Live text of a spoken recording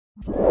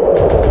Hello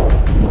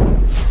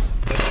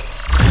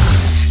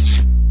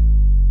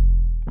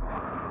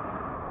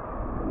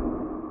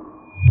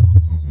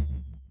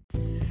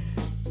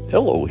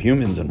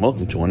humans, and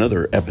welcome to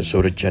another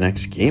episode of Gen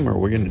X Gamer.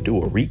 We're going to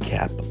do a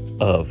recap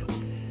of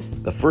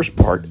the first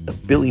part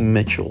of Billy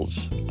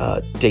Mitchell's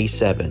Day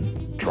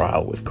 7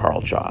 trial with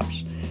Karl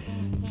Jobs.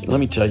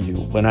 Let me tell you,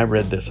 when I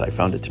read this, I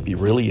found it to be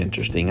really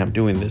interesting. I'm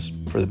doing this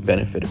for the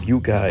benefit of you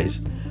guys,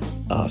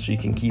 so you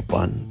can keep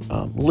on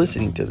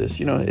listening to this.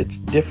 You know, it's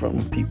different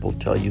when people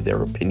tell you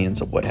their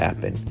opinions of what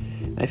happened.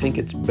 I think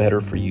it's better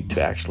for you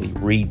to actually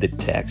read the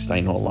text. I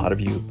know a lot of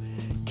you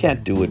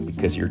can't do it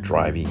because you're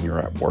driving, you're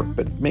at work,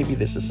 but maybe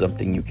this is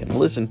something you can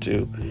listen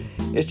to.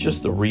 It's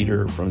just the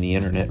reader from the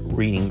internet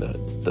reading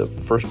the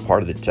first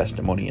part of the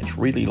testimony. It's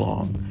really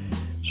long,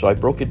 so I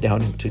broke it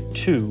down into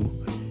two.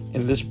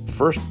 In this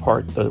first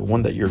part, the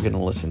one that you're going to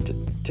listen to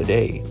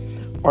today,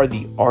 are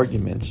the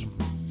arguments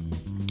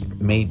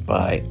made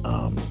by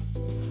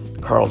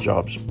Karl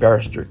Jobs'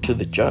 barrister to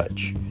the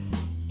judge.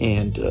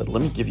 And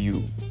let me give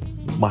you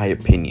my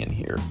opinion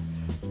here.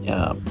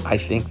 I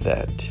think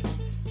that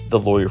the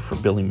lawyer for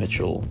Billy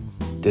Mitchell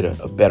did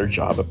a better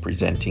job of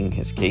presenting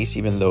his case,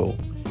 even though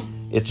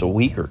it's a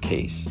weaker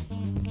case,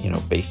 you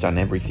know, based on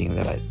everything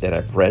that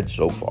I've read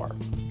so far.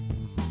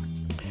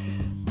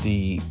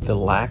 The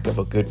lack of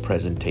a good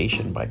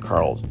presentation by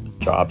Karl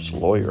Jobs'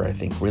 lawyer, I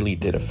think, really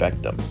did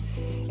affect him.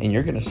 And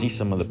you're going to see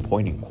some of the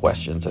pointing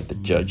questions that the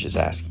judge is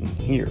asking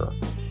here,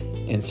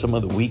 and some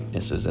of the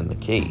weaknesses in the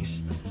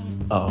case.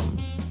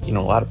 You know,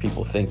 a lot of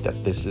people think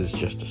that this is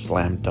just a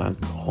slam dunk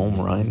home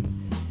run.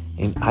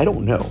 And I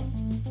don't know,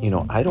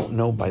 I don't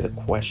know by the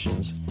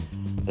questions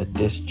that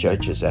this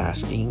judge is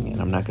asking,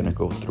 and I'm not going to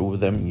go through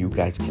them. You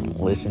guys can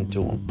listen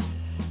to them.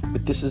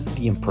 But this is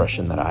the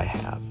impression that I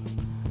have.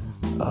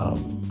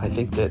 I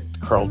think that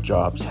Karl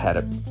Jobs had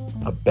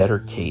a better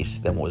case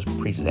than was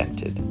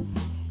presented,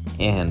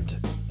 and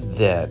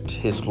that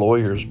his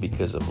lawyers,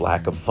 because of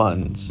lack of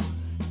funds,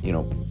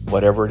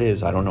 whatever it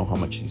is, I don't know how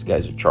much these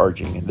guys are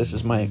charging. And this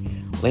is my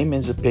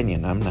layman's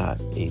opinion. I'm not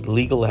a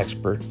legal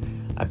expert.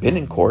 I've been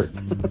in court,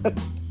 but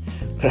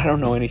I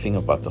don't know anything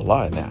about the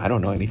law, and I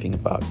don't know anything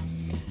about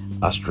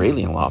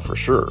Australian law for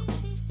sure.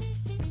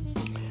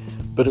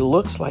 But it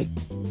looks like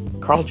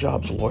Karl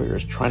Jobs' lawyer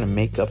is trying to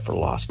make up for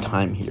lost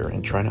time here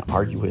and trying to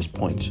argue his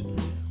points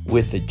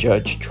with the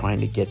judge, trying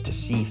to get to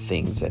see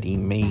things that he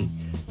may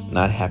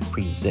not have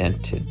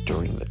presented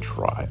during the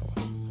trial.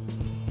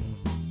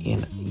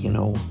 And,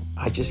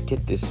 I just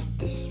get this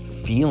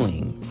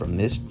feeling from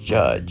this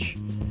judge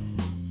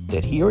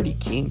that he already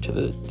came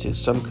to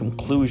some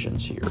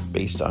conclusions here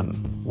based on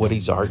what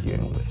he's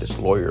arguing with his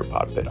lawyer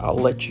about. But I'll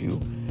let you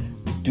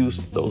deduce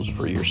those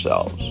for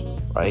yourselves,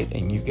 right?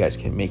 And you guys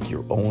can make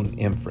your own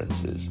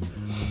inferences.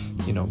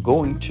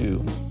 Going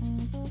to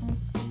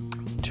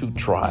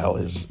trial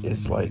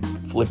is like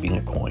flipping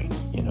a coin,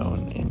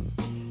 and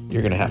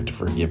you're gonna have to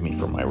forgive me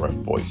for my rough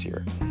voice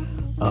here.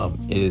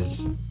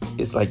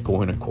 It's like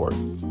going to court,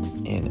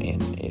 and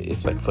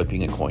it's like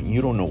flipping a coin.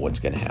 You don't know what's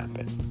gonna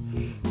happen.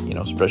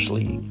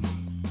 Especially,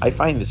 I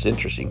find this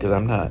interesting because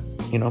I'm not,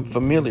 I'm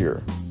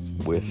familiar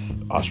with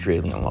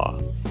Australian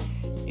law.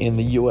 In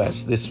the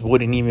U.S., this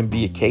wouldn't even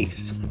be a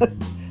case.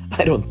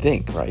 I don't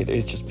think, right?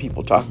 It's just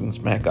people talking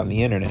smack on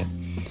the internet.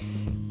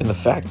 And the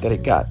fact that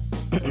it got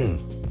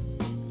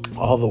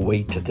all the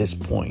way to this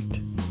point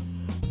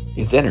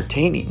is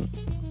entertaining,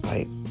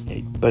 right?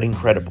 But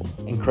incredible.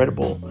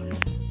 Incredible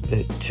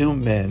that two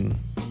men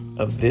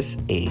of this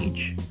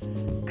age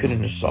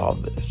couldn't have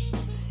solved this.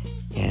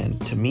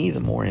 And to me, the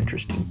more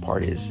interesting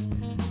part is,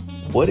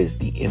 what is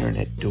the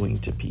internet doing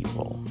to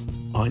people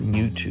on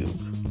YouTube?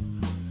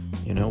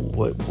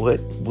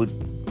 What would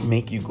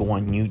make you go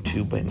on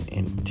YouTube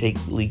and take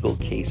legal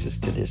cases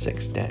to this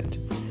extent?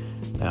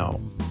 Now,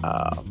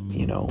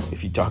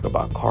 if you talk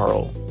about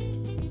Karl,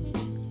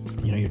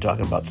 you're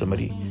talking about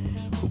somebody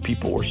who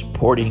people were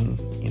supporting.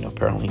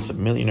 Apparently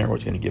some millionaire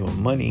was going to give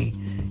him money.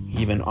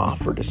 He even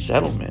offered a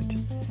settlement,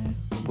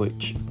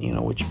 which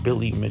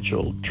Billy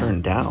Mitchell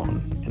turned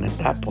down. And at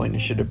that point, it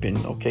should have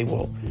been, okay,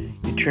 well,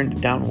 you turned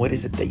it down. What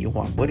is it that you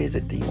want? What is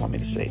it that you want me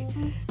to say?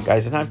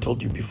 Guys, and I've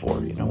told you before,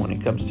 when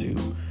it comes to,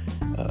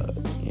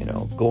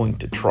 going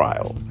to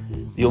trial,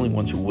 the only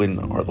ones who win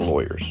are the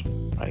lawyers,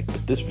 right?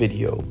 But this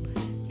video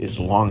is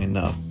long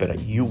enough, but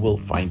you will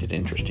find it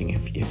interesting.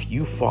 If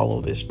you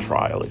follow this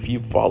trial, if you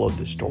followed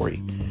this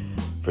story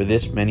for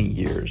this many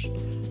years,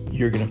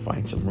 you're going to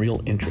find some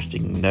real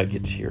interesting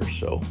nuggets here.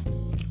 So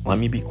let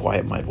me be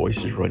quiet. My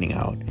voice is running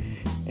out,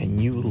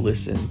 and you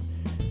listen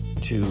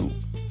to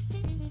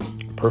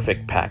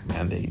Perfect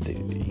Pac-Man.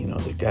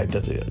 The guy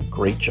does a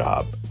great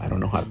job. I don't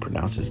know how to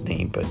pronounce his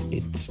name, but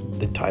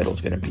the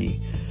title's going to be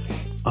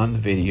on the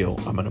video.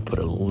 I'm going to put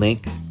a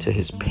link to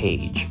his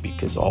page,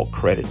 because all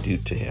credit due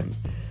to him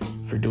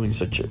for doing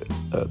such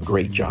a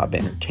great job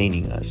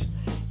entertaining us.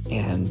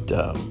 And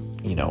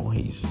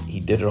he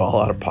did it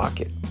all out of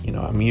pocket.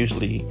 I'm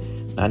usually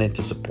not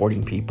into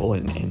supporting people,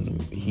 and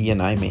he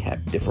and I may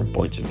have different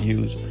points of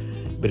views,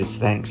 but it's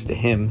thanks to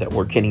him that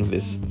we're getting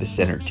this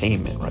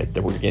entertainment, right?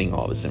 That we're getting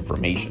all this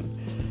information.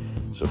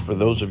 So for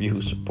those of you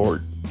who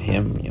support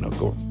him,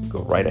 go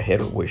right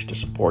ahead or wish to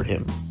support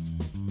him.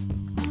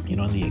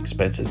 And the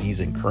expenses he's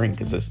incurring,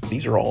 because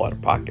these are all out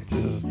of pockets.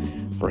 This is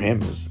for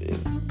him is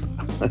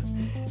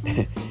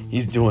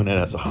he's doing it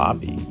as a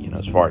hobby,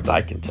 as far as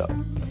I can tell.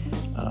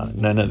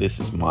 None of this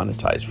is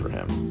monetized for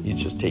him.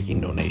 He's just taking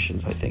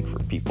donations, I think,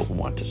 for people who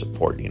want to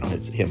support,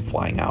 it's him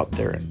flying out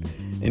there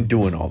and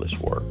doing all this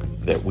work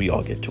that we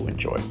all get to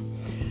enjoy.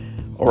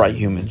 All right,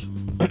 humans,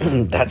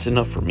 that's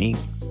enough for me.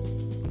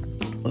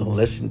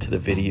 Listen to the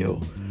video.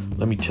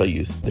 Let me tell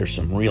you, there's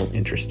some real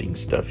interesting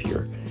stuff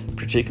here,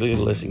 particularly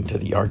listening to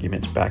the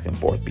arguments back and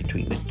forth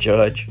between the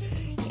judge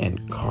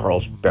and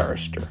Karl's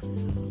barrister.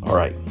 All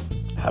right,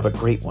 have a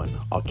great one.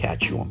 I'll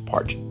catch you on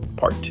part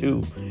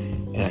 2,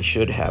 and I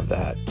should have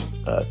that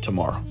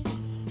tomorrow.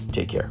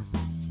 Take care.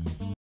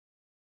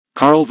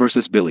 Karl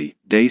vs. Billy,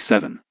 Day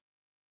 7.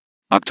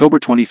 October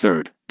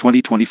 23,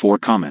 2024.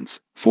 Comments,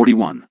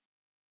 41.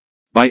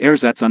 By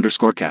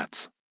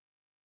Ersatz_cats.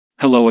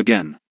 Hello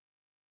again.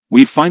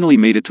 We've finally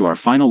made it to our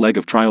final leg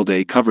of trial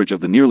day coverage of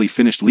the nearly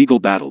finished legal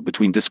battle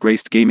between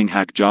disgraced gaming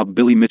hack job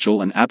Billy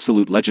Mitchell and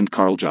absolute legend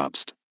Karl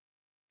Jobst.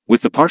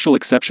 With the partial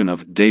exception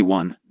of Day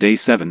 1, Day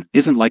 7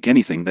 isn't like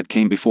anything that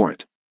came before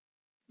it.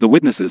 The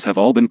witnesses have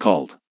all been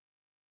called.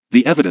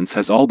 The evidence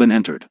has all been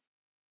entered.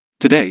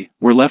 Today,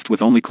 we're left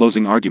with only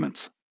closing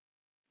arguments.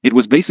 It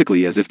was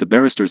basically as if the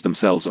barristers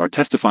themselves are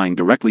testifying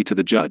directly to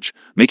the judge,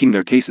 making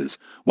their cases,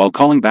 while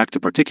calling back to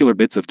particular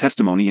bits of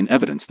testimony and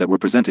evidence that were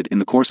presented in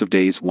the course of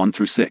days 1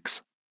 through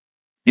 6.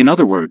 In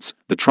other words,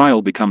 the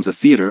trial becomes a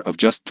theater of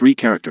just 3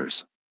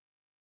 characters.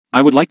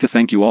 I would like to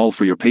thank you all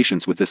for your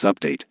patience with this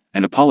update,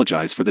 and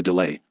apologize for the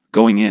delay.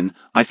 Going in,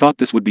 I thought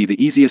this would be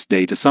the easiest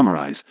day to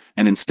summarize,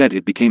 and instead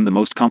it became the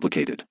most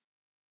complicated.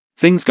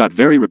 Things got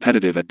very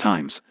repetitive at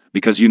times,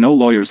 because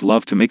lawyers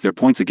love to make their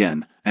points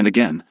again, and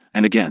again,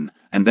 and again,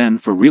 and then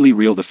for really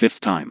real the 5th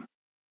time.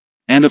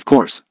 And of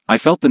course, I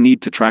felt the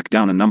need to track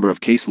down a number of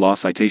case law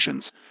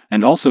citations,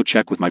 and also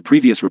check with my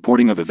previous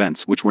reporting of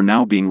events which were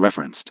now being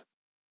referenced.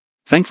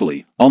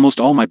 Thankfully, almost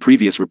all my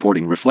previous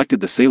reporting reflected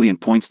the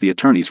salient points the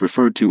attorneys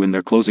referred to in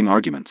their closing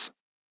arguments.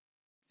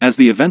 As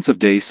the events of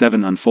Day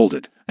 7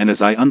 unfolded, and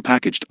as I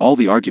unpackaged all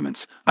the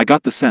arguments, I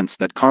got the sense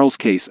that Karl's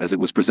case as it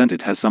was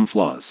presented has some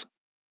flaws.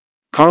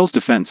 Karl's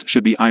defense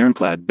should be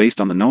ironclad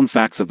based on the known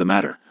facts of the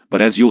matter,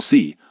 but as you'll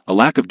see, a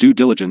lack of due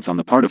diligence on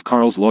the part of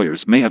Karl's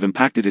lawyers may have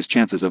impacted his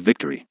chances of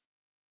victory.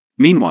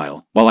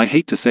 Meanwhile, while I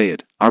hate to say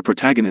it, our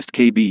protagonist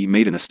KB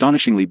made an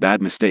astonishingly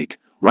bad mistake,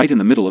 right in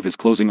the middle of his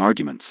closing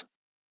arguments.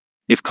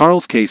 If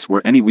Karl's case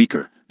were any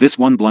weaker, this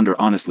one blunder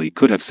honestly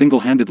could have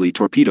single-handedly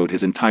torpedoed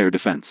his entire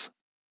defense.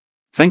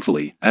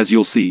 Thankfully, as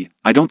you'll see,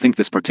 I don't think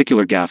this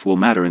particular gaffe will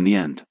matter in the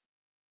end.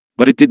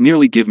 But it did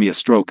nearly give me a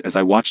stroke as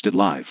I watched it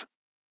live.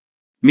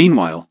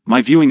 Meanwhile,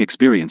 my viewing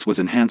experience was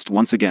enhanced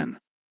once again.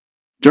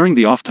 During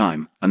the off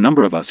time, a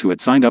number of us who had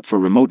signed up for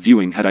remote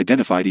viewing had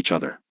identified each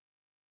other.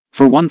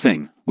 For one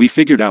thing, we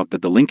figured out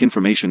that the link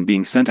information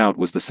being sent out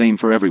was the same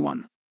for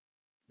everyone.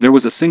 There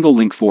was a single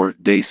link for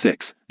Day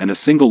 6, and a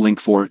single link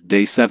for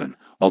Day 7,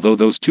 although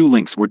those 2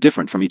 links were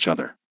different from each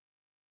other.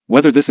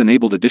 Whether this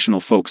enabled additional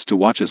folks to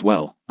watch as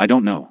well, I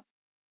don't know.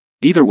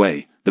 Either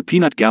way, the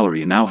Peanut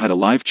Gallery now had a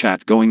live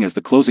chat going as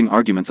the closing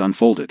arguments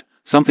unfolded,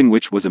 something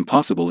which was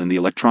impossible in the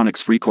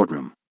electronics-free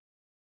courtroom.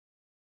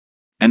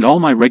 And all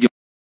my regular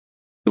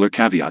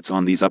caveats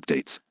on these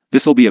updates,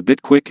 this'll be a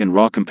bit quick and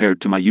raw compared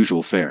to my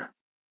usual fare.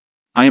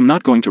 I am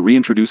not going to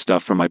reintroduce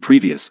stuff from my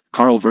previous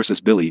Karl vs.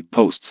 Billy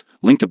posts,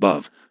 linked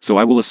above, so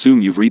I will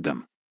assume you've read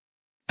them.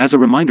 As a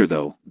reminder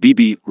though,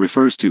 BB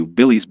refers to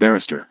Billy's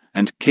barrister,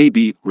 and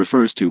KB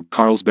refers to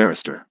Karl's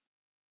barrister.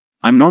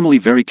 I'm normally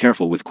very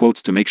careful with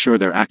quotes to make sure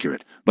they're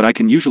accurate, but I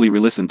can usually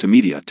re-listen to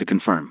media to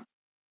confirm.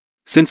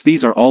 Since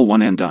these are all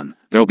one and done,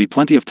 there'll be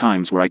plenty of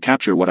times where I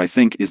capture what I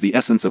think is the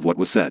essence of what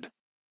was said.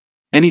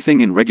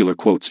 Anything in regular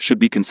quotes should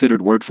be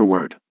considered word for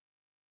word.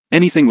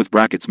 Anything with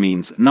brackets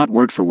means not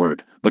word for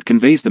word, but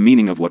conveys the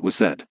meaning of what was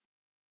said.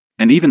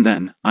 And even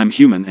then, I'm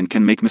human and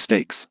can make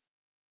mistakes.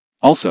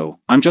 Also,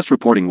 I'm just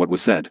reporting what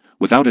was said,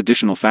 without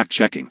additional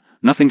fact-checking.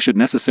 Nothing should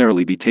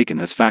necessarily be taken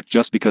as fact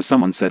just because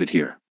someone said it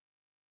here.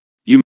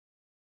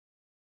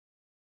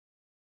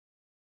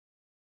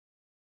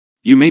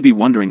 You may be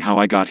wondering how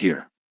I got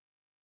here.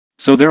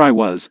 So there I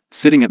was,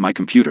 sitting at my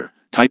computer,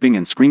 typing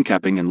and screen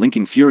capping and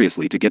linking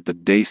furiously to get the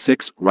Day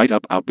 6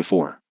 write-up out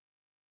before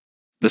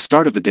the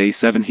start of the Day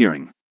 7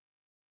 hearing.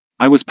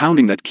 I was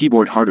pounding that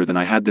keyboard harder than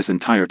I had this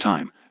entire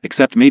time,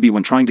 except maybe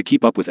when trying to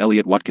keep up with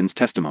Elliot Watkins'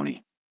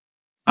 testimony.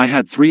 I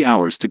had 3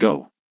 hours to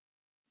go.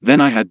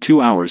 Then I had 2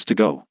 hours to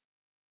go.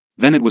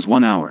 Then it was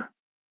 1 hour.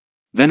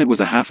 Then it was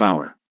a half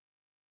hour.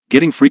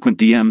 Getting frequent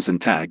DMs and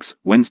tags,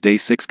 when's Day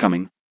 6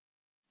 coming?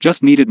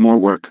 Just needed more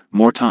work,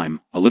 more time,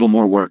 a little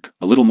more work,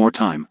 a little more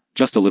time,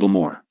 just a little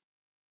more.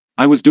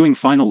 I was doing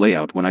final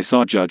layout when I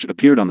saw Judge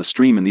appeared on the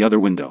stream in the other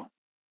window.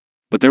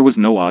 But there was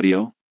no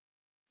audio.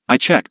 I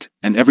checked,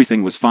 and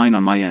everything was fine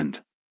on my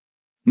end.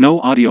 No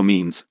audio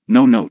means,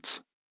 no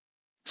notes.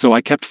 so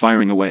I kept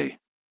firing away.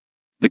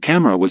 The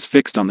camera was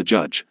fixed on the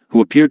judge, who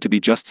appeared to be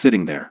just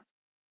sitting there.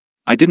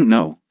 I didn't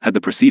know, had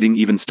the proceeding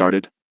even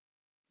started?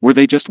 Were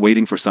they just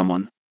waiting for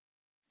someone?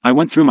 I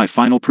went through my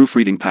final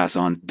proofreading pass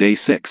on day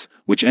 6,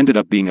 which ended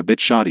up being a bit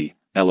shoddy,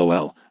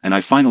 lol, and I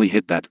finally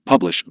hit that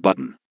publish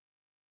button.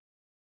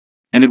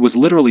 And it was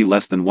literally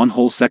less than 1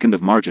 whole second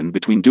of margin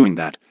between doing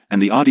that and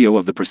the audio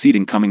of the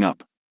proceeding coming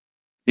up.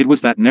 It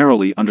was that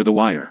narrowly under the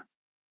wire.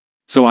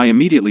 So I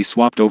immediately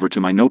swapped over to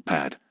my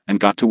notepad and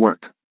got to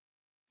work.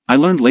 I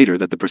learned later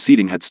that the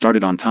proceeding had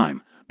started on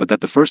time, but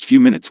that the first few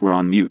minutes were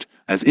on mute,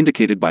 as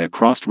indicated by a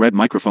crossed red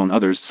microphone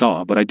others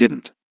saw but I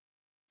didn't.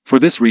 For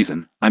this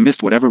reason, I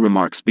missed whatever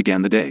remarks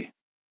began the day.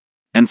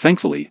 And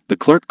thankfully, the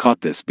clerk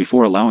caught this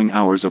before allowing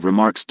hours of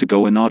remarks to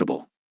go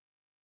inaudible.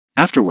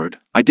 Afterward,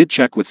 I did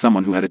check with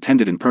someone who had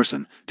attended in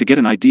person, to get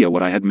an idea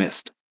what I had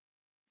missed.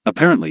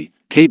 Apparently,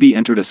 KB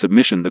entered a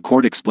submission the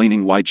court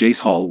explaining why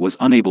Jace Hall was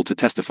unable to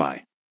testify.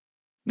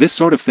 This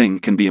sort of thing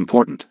can be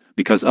important,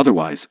 because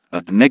otherwise,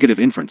 a negative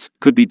inference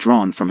could be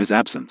drawn from his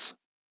absence.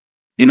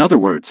 In other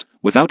words,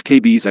 without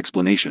KB's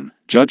explanation,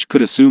 judge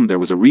could assume there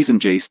was a reason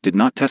Jace did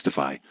not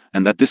testify,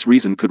 and that this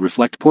reason could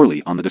reflect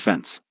poorly on the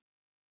defense.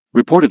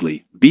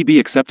 Reportedly, BB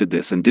accepted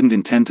this and didn't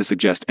intend to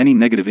suggest any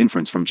negative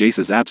inference from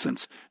Jace's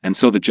absence, and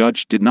so the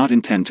judge did not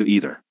intend to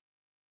either.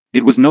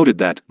 It was noted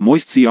that,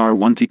 moist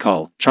CR1T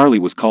call, Charlie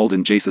was called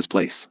in Jace's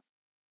place.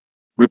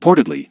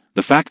 Reportedly,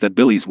 the fact that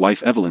Billy's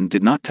wife Evelyn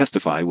did not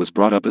testify was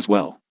brought up as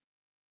well.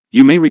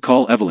 You may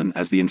recall Evelyn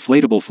as the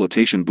inflatable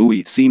flotation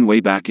buoy seen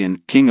way back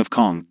in King of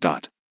Kong.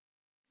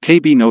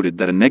 KB noted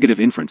that a negative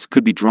inference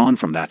could be drawn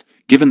from that,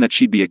 given that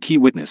she'd be a key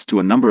witness to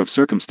a number of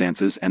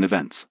circumstances and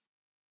events.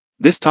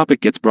 This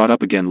topic gets brought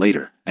up again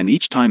later, and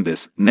each time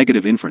this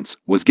negative inference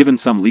was given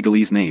some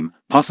legalese name,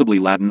 possibly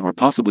Latin or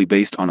possibly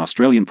based on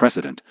Australian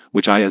precedent,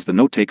 which I as the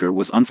note-taker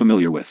was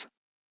unfamiliar with.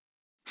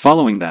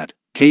 Following that,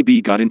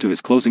 KB got into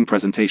his closing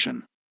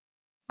presentation.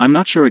 I'm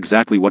not sure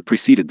exactly what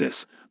preceded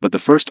this, but the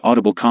first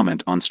audible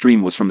comment on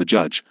stream was from the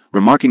judge,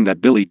 remarking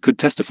that Billy could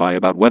testify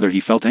about whether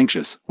he felt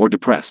anxious or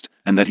depressed,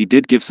 and that he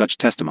did give such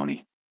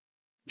testimony.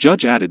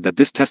 Judge added that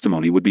this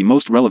testimony would be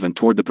most relevant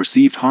toward the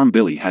perceived harm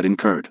Billy had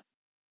incurred.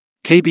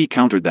 KB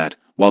countered that,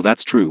 while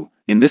that's true,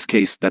 in this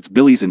case that's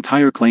Billy's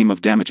entire claim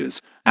of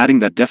damages, adding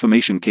that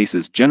defamation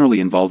cases generally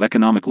involve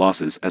economic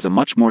losses as a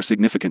much more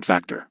significant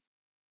factor.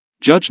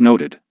 Judge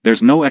noted,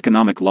 there's no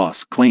economic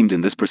loss claimed in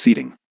this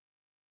proceeding.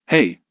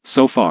 Hey,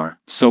 so far,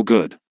 so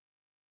good.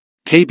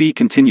 KB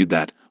continued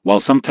that, while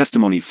some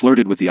testimony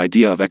flirted with the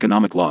idea of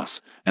economic loss,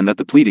 and that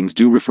the pleadings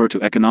do refer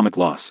to economic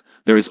loss,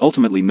 there is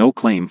ultimately no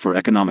claim for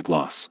economic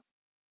loss.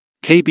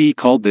 KB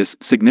called this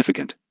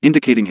significant,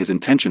 indicating his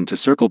intention to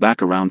circle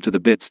back around to the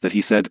bits that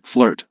he said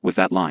flirt with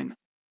that line.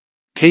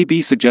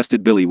 KB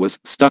suggested Billy was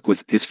stuck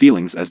with his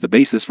feelings as the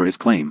basis for his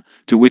claim,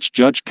 to which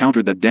Judge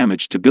countered that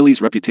damage to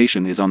Billy's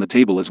reputation is on the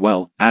table as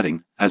well,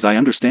 adding, as I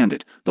understand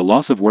it, the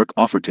loss of work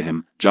offered to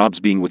him, jobs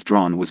being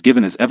withdrawn was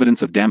given as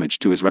evidence of damage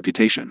to his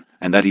reputation,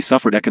 and that he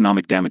suffered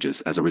economic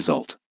damages as a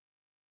result.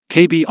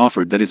 KB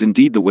offered that is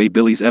indeed the way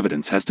Billy's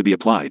evidence has to be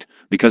applied,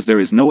 because there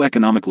is no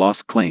economic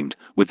loss claimed,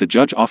 with the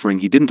judge offering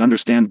he didn't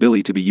understand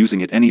Billy to be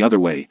using it any other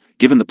way,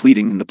 given the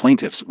pleading in the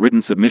plaintiff's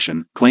written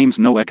submission claims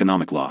no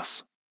economic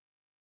loss.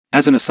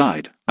 As an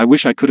aside, I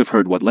wish I could have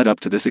heard what led up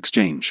to this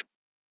exchange.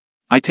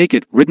 I take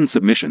it, written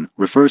submission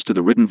refers to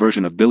the written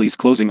version of Billy's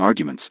closing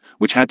arguments,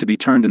 which had to be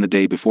turned in the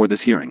day before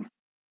this hearing.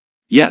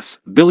 Yes,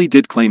 Billy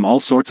did claim all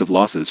sorts of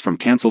losses from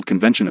cancelled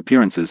convention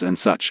appearances and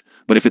such,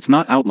 but if it's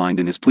not outlined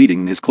in his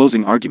pleading in his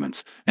closing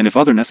arguments, and if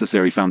other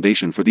necessary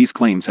foundation for these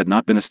claims had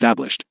not been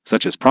established,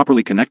 such as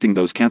properly connecting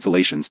those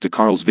cancellations to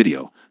Karl's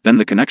video, then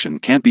the connection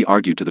can't be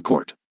argued to the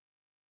court.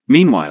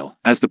 Meanwhile,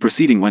 as the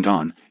proceeding went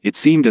on, it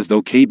seemed as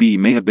though KB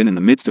may have been in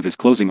the midst of his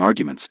closing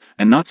arguments,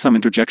 and not some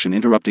interjection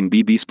interrupting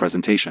BB's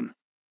presentation.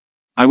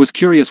 I was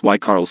curious why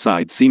Karl's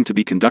side seemed to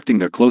be conducting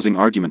their closing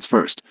arguments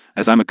first,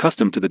 as I'm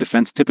accustomed to the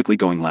defense typically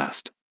going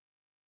last.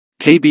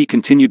 KB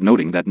continued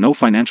noting that no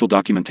financial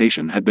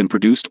documentation had been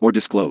produced or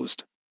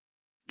disclosed.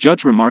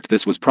 Judge remarked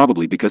this was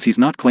probably because he's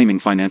not claiming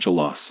financial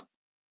loss.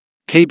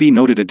 KB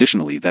noted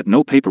additionally that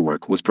no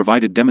paperwork was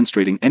provided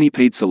demonstrating any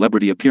paid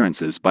celebrity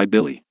appearances by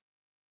Billy.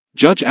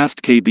 Judge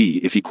asked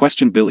KB if he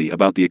questioned Billy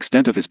about the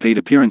extent of his paid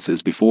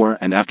appearances before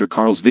and after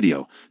Karl's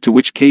video, to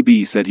which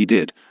KB said he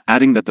did,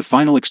 adding that the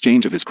final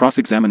exchange of his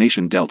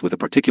cross-examination dealt with a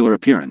particular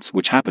appearance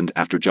which happened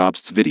after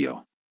Jobst's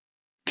video.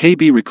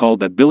 KB recalled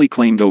that Billy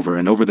claimed over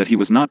and over that he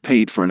was not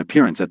paid for an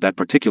appearance at that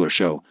particular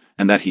show,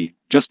 and that he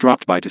just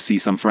dropped by to see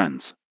some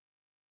friends.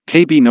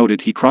 KB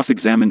noted he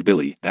cross-examined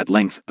Billy at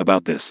length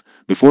about this,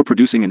 before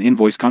producing an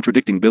invoice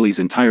contradicting Billy's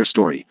entire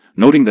story,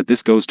 noting that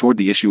this goes toward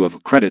the issue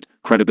of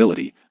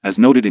credibility, as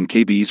noted in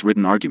KB's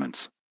written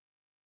arguments.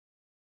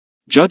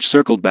 Judge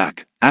circled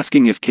back,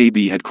 asking if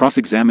KB had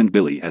cross-examined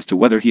Billy as to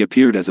whether he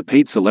appeared as a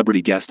paid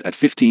celebrity guest at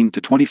 15 to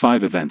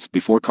 25 events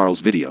before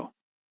Karl's video.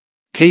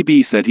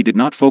 KB said he did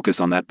not focus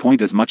on that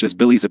point as much as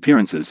Billy's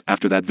appearances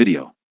after that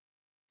video.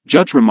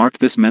 Judge remarked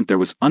this meant there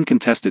was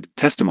uncontested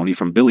testimony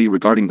from Billy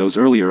regarding those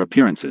earlier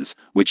appearances,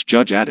 which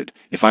Judge added,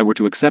 if I were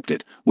to accept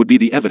it, would be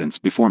the evidence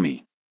before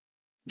me.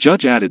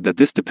 Judge added that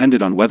this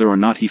depended on whether or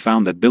not he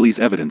found that Billy's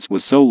evidence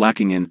was so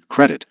lacking in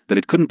credit that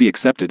it couldn't be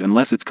accepted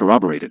unless it's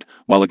corroborated,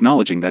 while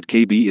acknowledging that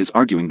KB is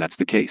arguing that's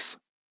the case.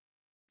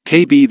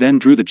 KB then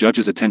drew the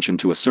judge's attention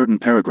to a certain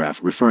paragraph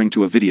referring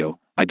to a video,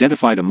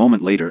 identified a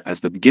moment later as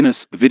the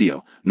Guinness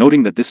video,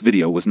 noting that this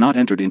video was not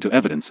entered into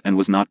evidence and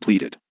was not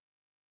pleaded.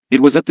 It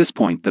was at this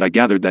point that I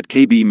gathered that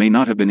KB may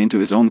not have been into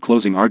his own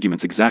closing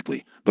arguments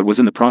exactly, but was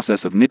in the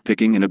process of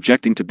nitpicking and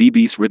objecting to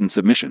BB's written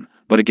submission,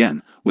 but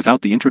again,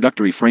 without the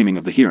introductory framing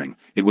of the hearing,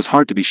 it was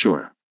hard to be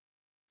sure.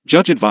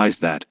 Judge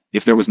advised that,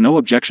 if there was no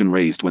objection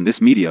raised when this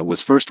media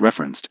was first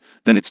referenced,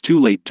 then it's too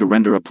late to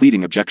render a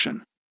pleading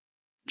objection.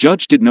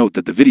 Judge did note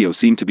that the video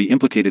seemed to be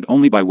implicated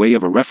only by way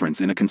of a reference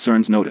in a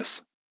concerns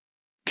notice.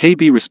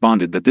 KB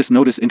responded that this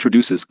notice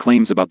introduces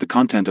claims about the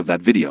content of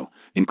that video,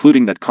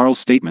 including that Karl's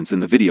statements in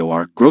the video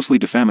are grossly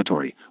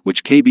defamatory,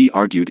 which KB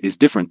argued is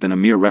different than a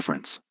mere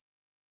reference.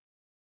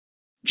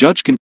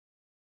 Judge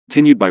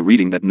continued by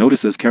reading that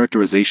notice's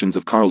characterizations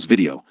of Karl's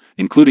video,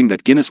 including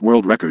that Guinness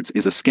World Records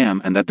is a scam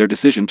and that their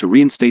decision to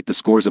reinstate the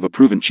scores of a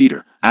proven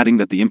cheater, adding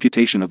that the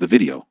imputation of the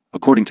video,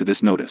 according to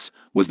this notice,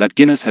 was that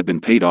Guinness had been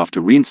paid off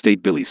to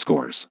reinstate Billy's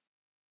scores.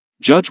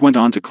 Judge went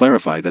on to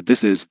clarify that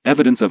this is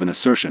evidence of an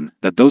assertion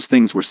that those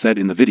things were said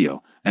in the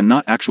video, and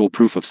not actual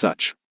proof of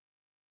such.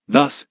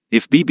 Thus,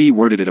 if BB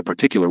worded it a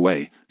particular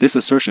way, this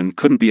assertion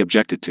couldn't be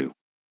objected to.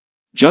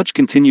 Judge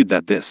continued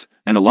that this,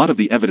 and a lot of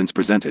the evidence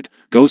presented,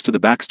 goes to the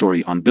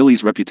backstory on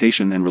Billy's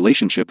reputation and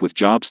relationship with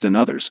Jobst and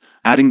others,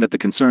 adding that the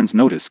concerns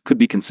notice could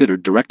be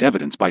considered direct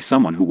evidence by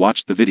someone who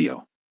watched the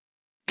video.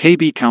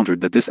 KB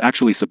countered that this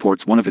actually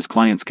supports one of his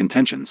client's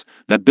contentions,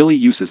 that Billy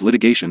uses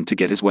litigation to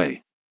get his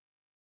way.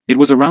 It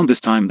was around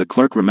this time the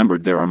clerk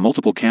remembered there are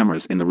multiple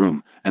cameras in the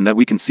room, and that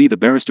we can see the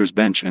barrister's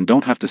bench and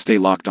don't have to stay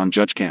locked on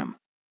Judge Cam.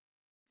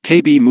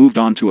 KB moved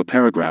on to a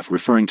paragraph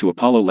referring to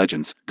Apollo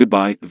Legends'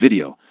 Goodbye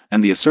video,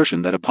 and the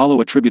assertion that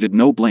Apollo attributed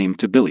no blame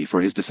to Billy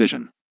for his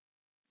decision.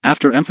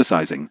 After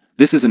emphasizing,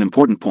 this is an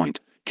important point,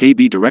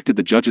 KB directed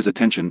the judge's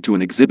attention to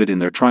an exhibit in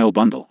their trial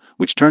bundle,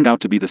 which turned out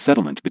to be the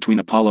settlement between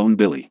Apollo and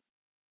Billy.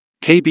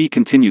 KB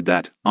continued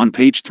that, on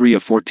page 3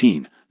 of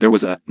 14, there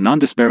was a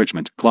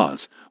non-disparagement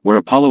clause, where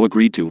Apollo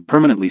agreed to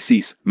permanently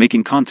cease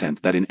making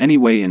content that in any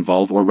way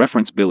involve or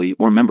reference Billy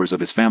or members of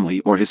his family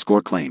or his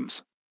score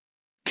claims.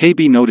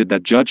 KB noted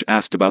that Judge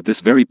asked about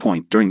this very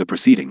point during the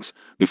proceedings,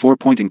 before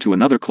pointing to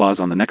another clause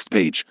on the next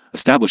page,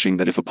 establishing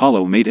that if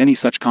Apollo made any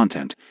such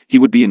content, he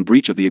would be in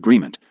breach of the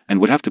agreement,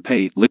 and would have to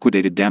pay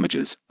liquidated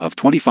damages of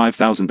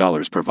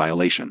 $25,000 per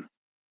violation.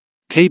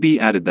 KB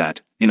added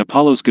that, in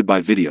Apollo's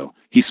goodbye video,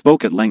 he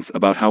spoke at length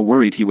about how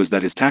worried he was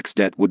that his tax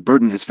debt would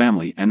burden his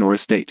family and/or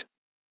estate.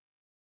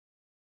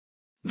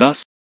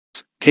 Thus,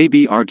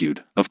 KB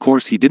argued, of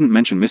course he didn't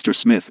mention Mr.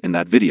 Smith in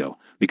that video,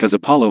 because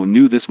Apollo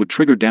knew this would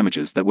trigger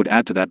damages that would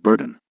add to that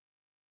burden.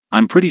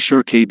 I'm pretty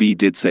sure KB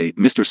did say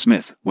Mr.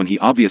 Smith when he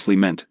obviously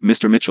meant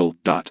Mr. Mitchell.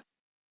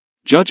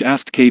 Judge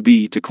asked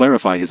KB to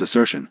clarify his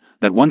assertion,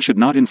 that one should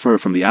not infer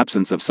from the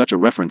absence of such a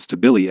reference to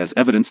Billy as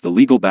evidence the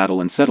legal battle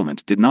and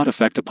settlement did not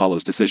affect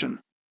Apollo's decision.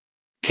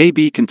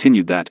 KB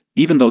continued that,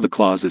 even though the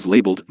clause is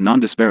labeled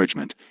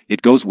non-disparagement,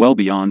 it goes well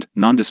beyond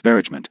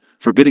non-disparagement,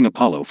 forbidding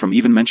Apollo from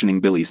even mentioning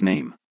Billy's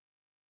name.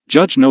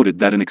 Judge noted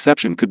that an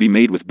exception could be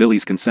made with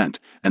Billy's consent,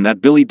 and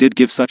that Billy did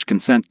give such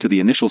consent to the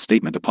initial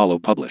statement Apollo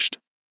published.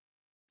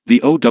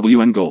 The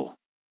OWN goal.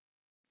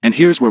 And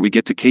here's where we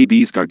get to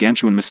KB's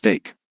gargantuan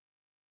mistake.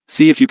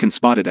 See if you can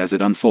spot it as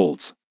it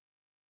unfolds.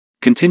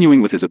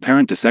 Continuing with his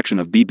apparent dissection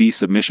of BB's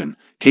submission,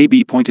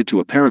 KB pointed to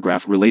a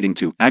paragraph relating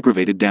to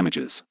aggravated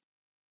damages.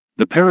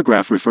 The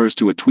paragraph refers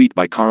to a tweet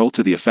by Karl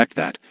to the effect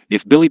that,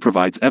 if Billy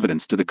provides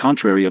evidence to the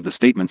contrary of the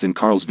statements in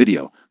Karl's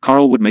video,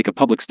 Karl would make a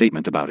public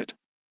statement about it.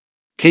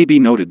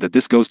 KB noted that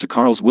this goes to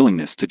Karl's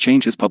willingness to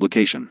change his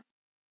publication.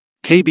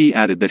 KB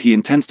added that he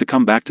intends to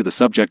come back to the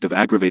subject of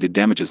aggravated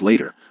damages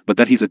later, but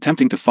that he's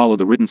attempting to follow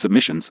the written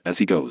submissions as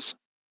he goes.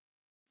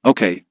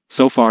 Okay,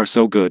 so far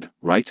so good,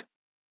 right?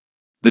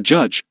 The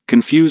judge,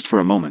 confused for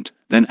a moment,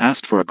 then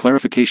asked for a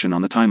clarification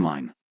on the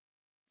timeline.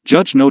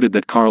 Judge noted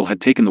that Karl had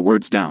taken the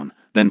words down,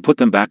 then put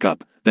them back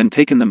up, then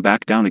taken them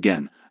back down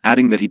again,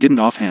 adding that he didn't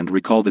offhand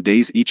recall the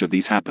days each of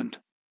these happened.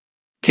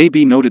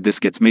 KB noted this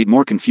gets made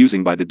more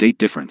confusing by the date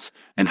difference,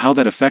 and how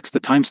that affects the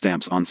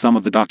timestamps on some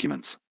of the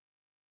documents.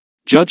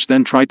 Judge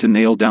then tried to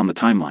nail down the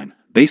timeline,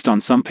 based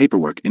on some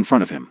paperwork in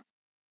front of him.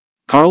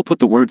 Karl put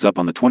the words up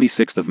on the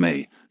 26th of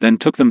May, then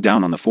took them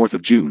down on the 4th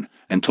of June,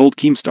 and told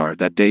Keemstar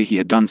that day he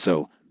had done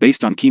so,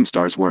 based on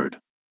Keemstar's word.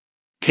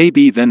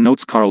 KB then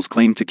notes Karl's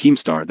claim to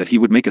Keemstar that he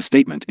would make a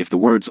statement if the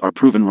words are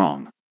proven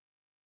wrong.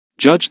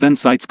 Judge then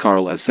cites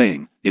Karl as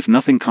saying, if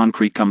nothing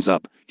concrete comes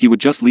up, he would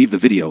just leave the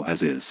video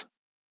as is.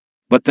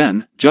 But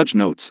then, Judge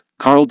notes,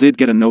 Karl did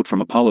get a note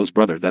from Apollo's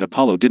brother that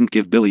Apollo didn't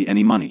give Billy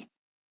any money.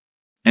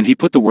 And he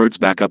put the words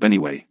back up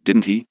anyway,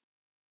 didn't he?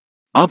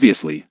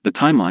 Obviously, the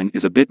timeline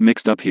is a bit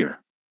mixed up here.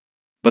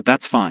 But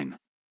that's fine.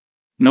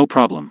 No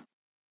problem.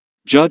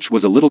 Judge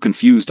was a little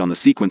confused on the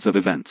sequence of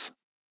events.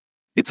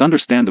 It's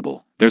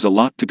understandable, there's a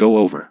lot to go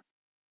over.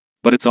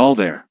 But it's all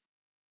there.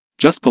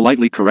 Just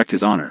politely correct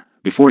His Honor,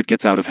 before it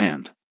gets out of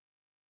hand.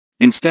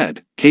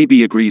 Instead,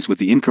 KB agrees with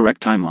the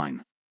incorrect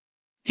timeline.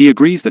 He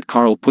agrees that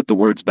Karl put the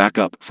words back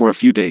up for a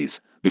few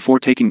days, before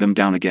taking them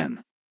down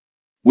again.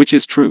 Which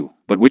is true,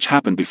 but which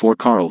happened before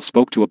Karl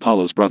spoke to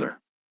Apollo's brother.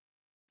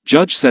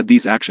 Judge said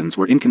these actions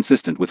were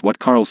inconsistent with what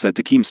Karl said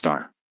to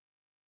Keemstar.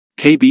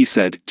 KB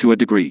said, to a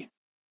degree.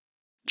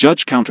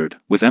 Judge countered,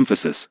 with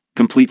emphasis,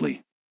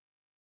 completely.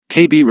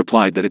 KB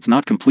replied that it's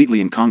not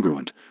completely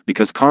incongruent,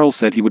 because Karl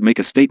said he would make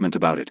a statement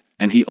about it,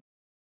 and he...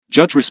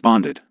 Judge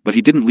responded, but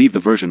he didn't leave the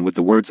version with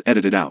the words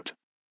edited out.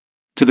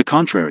 To the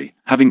contrary,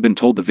 having been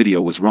told the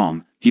video was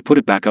wrong, he put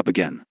it back up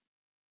again.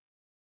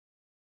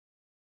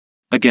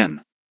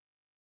 Again.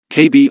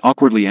 KB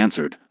awkwardly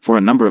answered, for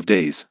a number of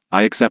days,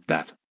 I accept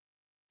that.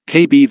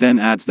 KB then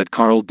adds that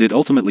Karl did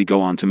ultimately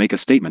go on to make a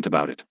statement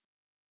about it.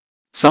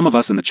 Some of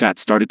us in the chat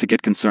started to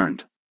get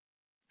concerned.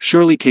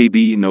 Surely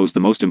KB knows the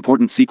most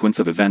important sequence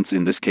of events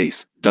in this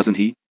case, doesn't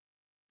he?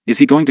 Is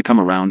he going to come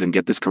around and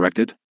get this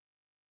corrected?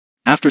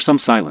 After some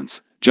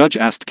silence, Judge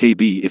asked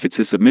KB if it's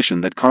his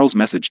submission that Karl's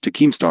message to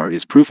Keemstar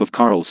is proof of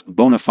Karl's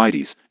bona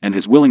fides and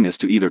his willingness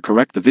to either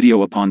correct the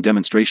video upon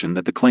demonstration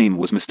that the claim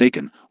was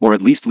mistaken, or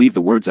at least leave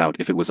the words out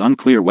if it was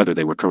unclear whether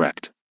they were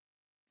correct.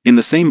 In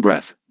the same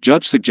breath,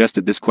 Judge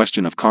suggested this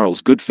question of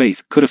Karl's good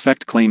faith could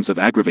affect claims of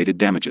aggravated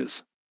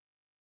damages.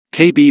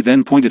 KB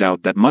then pointed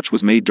out that much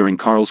was made during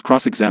Karl's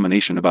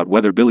cross-examination about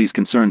whether Billy's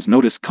concerns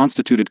notice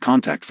constituted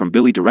contact from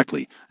Billy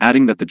directly,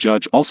 adding that the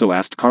judge also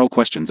asked Karl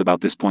questions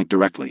about this point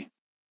directly.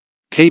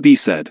 KB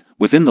said,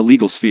 within the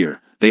legal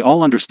sphere, they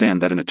all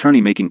understand that an attorney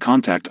making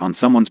contact on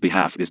someone's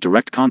behalf is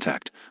direct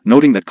contact,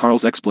 noting that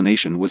Karl's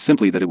explanation was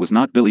simply that it was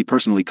not Billy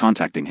personally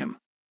contacting him.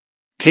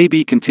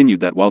 KB continued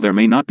that while there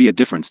may not be a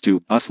difference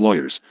to us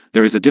lawyers,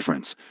 there is a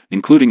difference,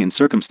 including in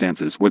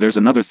circumstances where there's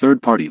another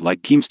third party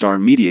like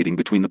Keemstar mediating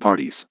between the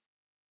parties.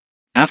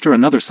 After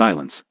another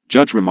silence,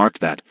 Judge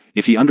remarked that,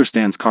 if he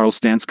understands Karl's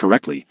stance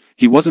correctly,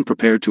 he wasn't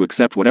prepared to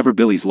accept whatever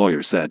Billy's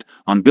lawyer said,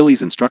 on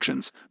Billy's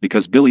instructions,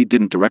 because Billy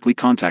didn't directly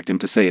contact him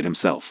to say it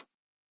himself.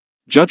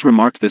 Judge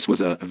remarked this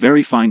was a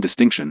very fine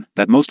distinction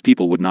that most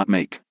people would not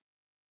make.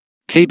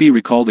 KB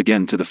recalled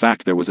again to the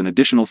fact there was an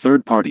additional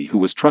third party who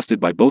was trusted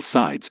by both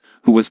sides,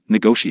 who was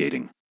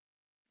negotiating.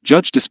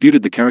 Judge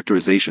disputed the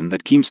characterization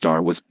that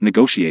Keemstar was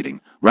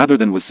negotiating, rather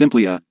than was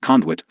simply a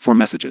conduit for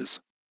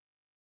messages.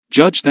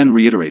 Judge then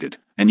reiterated,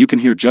 and you can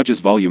hear Judge's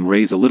volume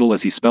raise a little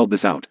as he spelled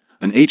this out,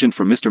 an agent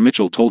for Mr.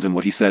 Mitchell told him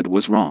what he said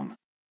was wrong.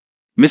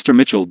 Mr.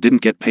 Mitchell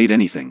didn't get paid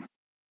anything.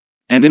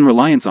 And in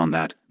reliance on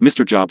that,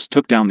 Mr. Jobs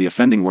took down the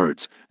offending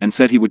words, and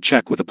said he would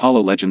check with Apollo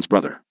Legend's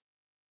brother.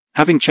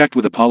 Having checked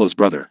with Apollo's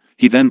brother,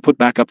 he then put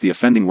back up the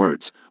offending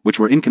words, which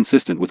were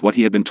inconsistent with what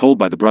he had been told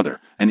by the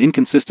brother, and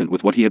inconsistent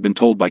with what he had been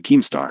told by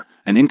Keemstar,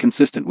 and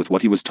inconsistent with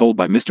what he was told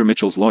by Mr.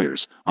 Mitchell's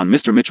lawyers, on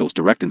Mr. Mitchell's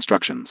direct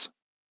instructions.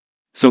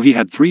 So he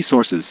had 3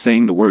 sources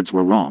saying the words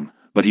were wrong,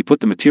 but he put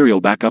the material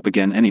back up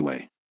again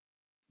anyway.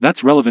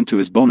 That's relevant to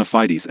his bona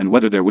fides and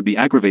whether there would be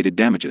aggravated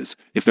damages,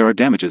 if there are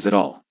damages at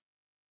all.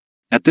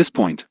 At this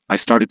point, I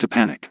started to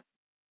panic.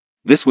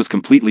 This was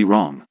completely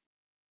wrong.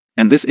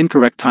 And this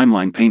incorrect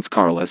timeline paints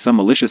Karl as some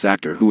malicious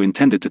actor who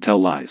intended to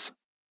tell lies.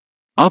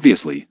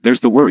 Obviously, there's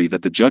the worry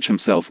that the judge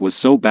himself was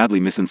so badly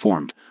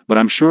misinformed, but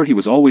I'm sure he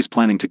was always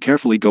planning to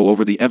carefully go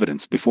over the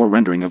evidence before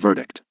rendering a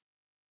verdict.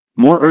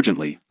 More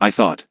urgently, I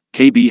thought,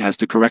 KB has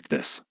to correct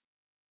this.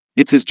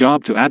 It's his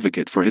job to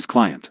advocate for his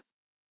client.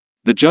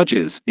 The judge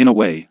is, in a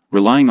way,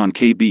 relying on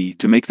KB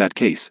to make that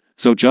case,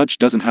 so judge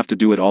doesn't have to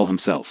do it all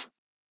himself.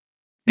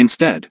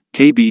 Instead,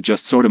 KB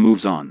just sorta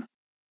moves on.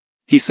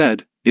 He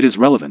said, it is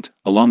relevant,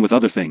 along with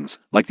other things,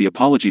 like the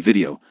apology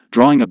video,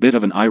 drawing a bit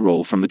of an eye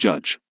roll from the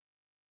judge.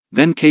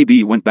 Then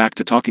KB went back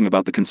to talking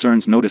about the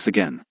concerns notice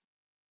again.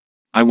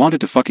 I wanted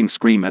to fucking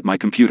scream at my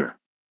computer.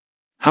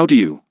 How do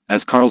you,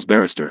 as Karl's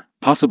barrister,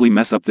 possibly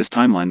mess up this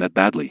timeline that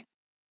badly?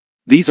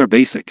 These are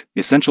basic,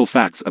 essential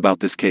facts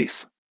about this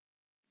case.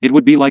 It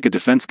would be like a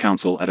defense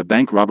counsel at a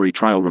bank robbery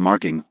trial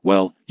remarking,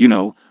 well, you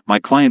know, my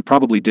client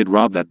probably did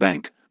rob that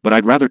bank, but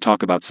I'd rather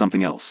talk about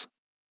something else.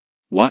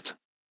 What?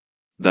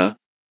 The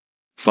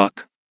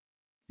fuck?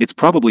 It's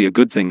probably a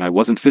good thing I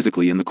wasn't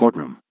physically in the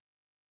courtroom.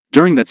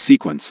 During that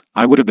sequence,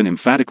 I would have been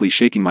emphatically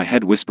shaking my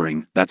head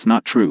whispering, that's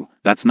not true,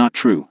 that's not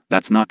true,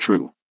 that's not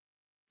true.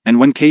 And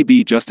when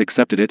KB just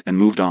accepted it and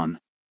moved on,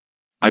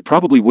 I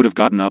probably would have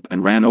gotten up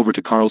and ran over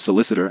to Karl's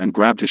solicitor and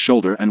grabbed his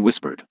shoulder and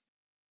whispered.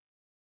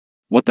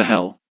 What the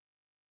hell?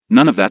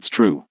 None of that's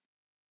true.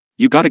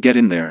 You gotta get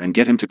in there and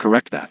get him to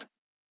correct that.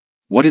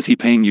 What is he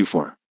paying you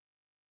for?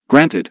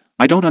 Granted,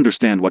 I don't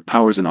understand what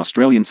powers an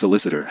Australian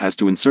solicitor has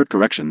to insert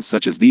corrections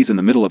such as these in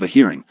the middle of a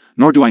hearing,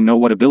 nor do I know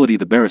what ability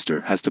the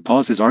barrister has to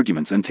pause his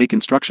arguments and take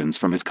instructions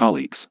from his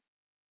colleagues.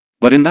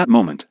 But in that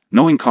moment,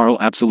 knowing Karl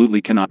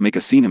absolutely cannot make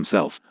a scene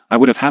himself, I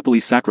would have happily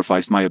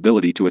sacrificed my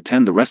ability to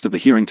attend the rest of the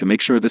hearing to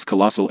make sure this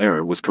colossal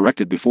error was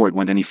corrected before it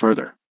went any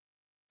further.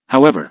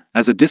 However,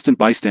 as a distant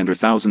bystander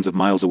thousands of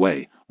miles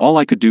away, all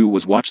I could do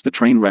was watch the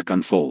train wreck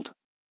unfold.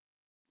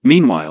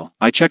 Meanwhile,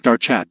 I checked our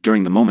chat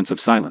during the moments of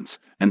silence,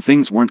 and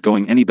things weren't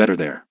going any better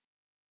there.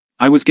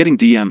 I was getting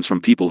DMs from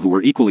people who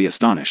were equally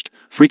astonished,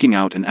 freaking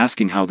out and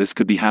asking how this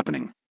could be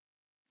happening.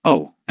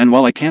 Oh, and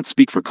while I can't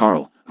speak for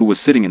Karl, who was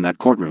sitting in that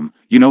courtroom,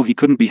 he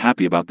couldn't be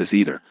happy about this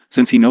either,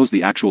 since he knows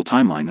the actual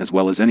timeline as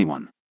well as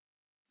anyone.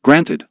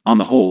 Granted, on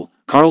the whole,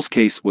 Karl's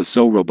case was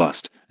so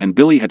robust, and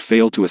Billy had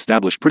failed to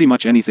establish pretty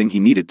much anything he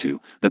needed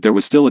to, that there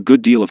was still a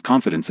good deal of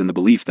confidence in the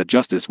belief that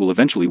justice will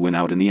eventually win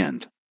out in the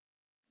end.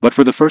 But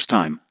for the first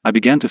time, I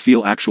began to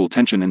feel actual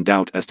tension and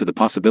doubt as to the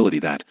possibility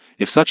that,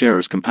 if such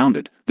errors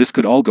compounded, this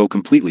could all go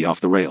completely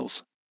off the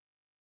rails.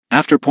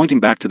 After pointing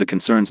back to the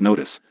concerns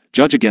notice,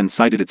 Judge again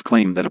cited its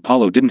claim that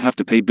Apollo didn't have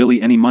to pay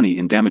Billy any money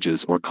in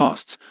damages or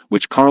costs,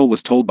 which Karl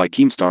was told by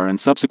Keemstar and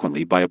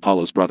subsequently by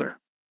Apollo's brother.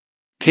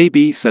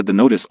 KB said the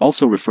notice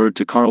also referred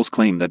to Karl's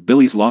claim that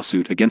Billy's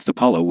lawsuit against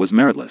Apollo was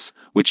meritless,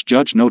 which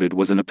Judge noted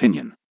was an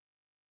opinion.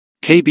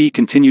 KB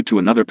continued to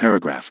another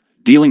paragraph,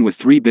 dealing with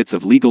 3 bits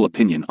of legal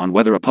opinion on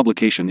whether a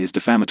publication is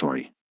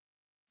defamatory.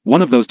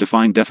 One of those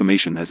defined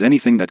defamation as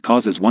anything that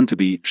causes one to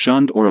be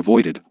shunned or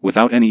avoided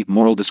without any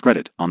moral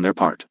discredit on their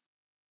part.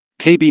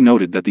 KB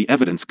noted that the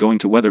evidence going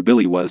to whether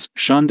Billy was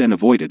shunned and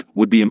avoided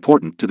would be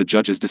important to the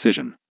judge's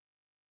decision.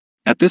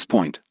 At this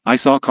point, I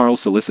saw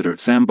Karl's solicitor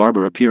Sam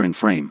Barber appear in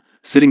frame,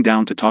 sitting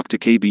down to talk to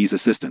KB's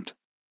assistant.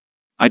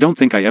 I don't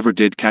think I ever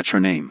did catch her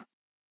name.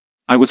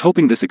 I was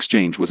hoping this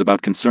exchange was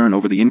about concern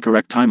over the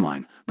incorrect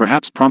timeline,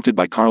 perhaps prompted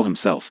by Karl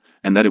himself,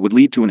 and that it would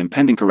lead to an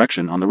impending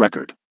correction on the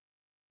record.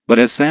 But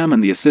as Sam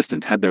and the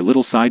assistant had their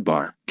little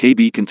sidebar,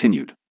 KB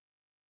continued.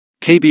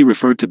 KB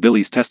referred to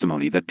Billy's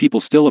testimony that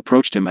people still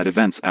approached him at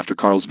events after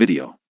Karl's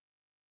video.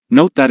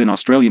 Note that in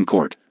Australian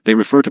court, they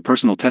refer to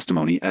personal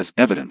testimony as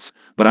evidence,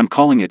 but I'm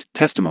calling it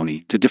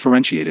testimony to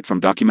differentiate it from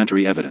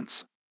documentary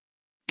evidence.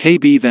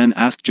 KB then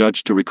asked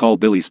Judge to recall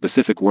Billy's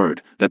specific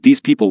word, that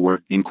these people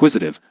were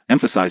inquisitive,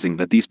 emphasizing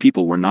that these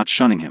people were not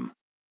shunning him.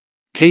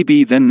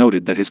 KB then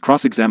noted that his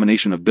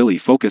cross-examination of Billy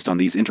focused on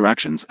these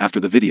interactions after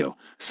the video,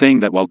 saying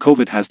that while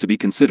COVID has to be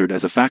considered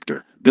as a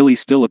factor, Billy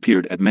still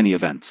appeared at many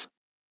events.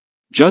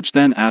 Judge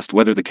then asked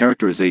whether the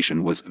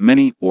characterization was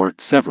many or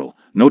several,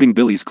 noting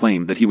Billy's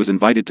claim that he was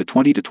invited to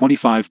 20 to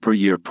 25 per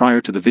year prior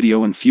to the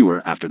video and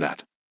fewer after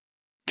that.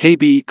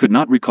 KB could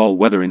not recall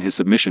whether in his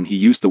submission he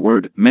used the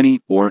word many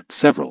or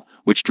several,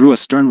 which drew a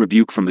stern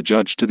rebuke from the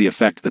judge to the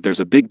effect that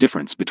there's a big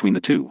difference between the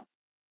two.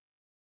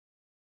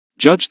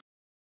 Judge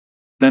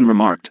then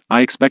remarked,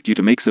 "I expect you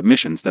to make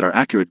submissions that are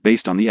accurate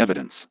based on the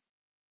evidence."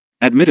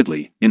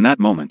 Admittedly, in that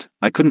moment,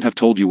 I couldn't have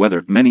told you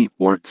whether many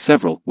or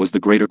several was the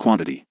greater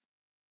quantity.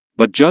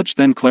 But Judge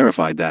then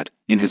clarified that,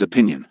 in his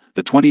opinion,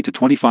 the 20 to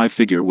 25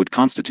 figure would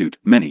constitute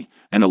many,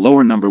 and a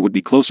lower number would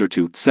be closer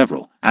to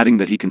several, adding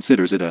that he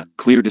considers it a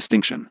clear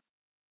distinction.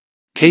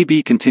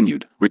 KB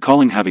continued,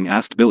 recalling having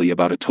asked Billy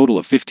about a total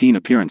of 15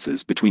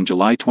 appearances between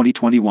July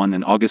 2021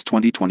 and August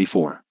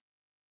 2024.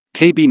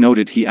 KB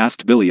noted he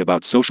asked Billy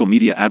about social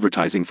media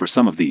advertising for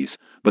some of these,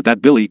 but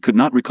that Billy could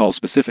not recall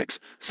specifics,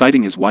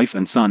 citing his wife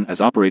and son as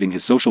operating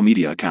his social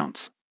media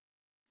accounts.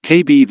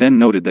 KB then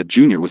noted that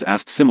Junior was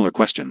asked similar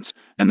questions,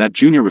 and that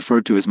Junior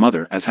referred to his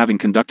mother as having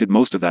conducted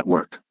most of that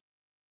work.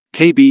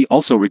 KB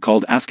also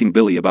recalled asking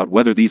Billy about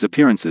whether these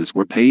appearances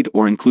were paid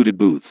or included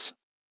booths.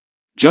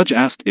 Judge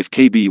asked if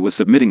KB was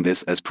submitting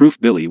this as proof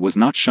Billy was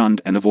not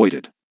shunned and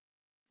avoided.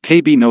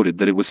 KB noted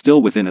that it was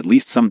still within at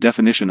least some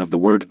definition of the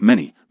word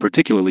many,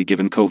 particularly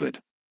given COVID.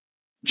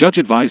 Judge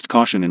advised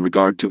caution in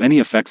regard to any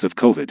effects of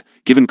COVID,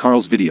 given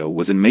Karl's video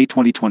was in May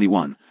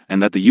 2021,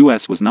 and that the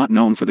US was not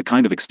known for the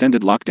kind of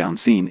extended lockdown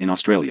seen in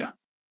Australia.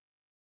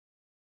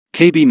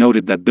 KB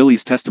noted that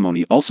Billy's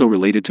testimony also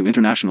related to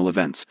international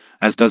events,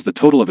 as does the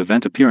total of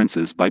event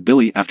appearances by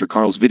Billy after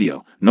Karl's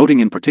video, noting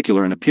in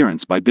particular an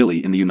appearance by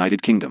Billy in the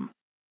United Kingdom.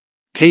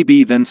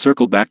 KB then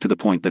circled back to the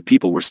point that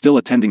people were still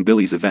attending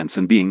Billy's events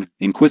and being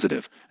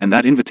inquisitive, and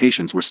that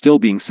invitations were still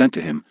being sent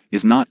to him,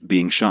 is not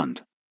being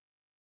shunned.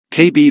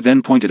 KB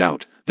then pointed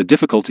out, the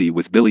difficulty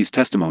with Billy's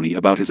testimony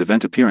about his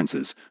event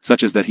appearances,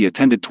 such as that he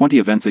attended 20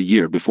 events a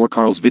year before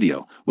Karl's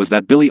video, was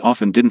that Billy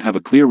often didn't have a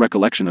clear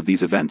recollection of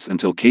these events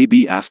until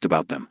KB asked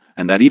about them,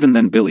 and that even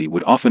then Billy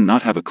would often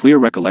not have a clear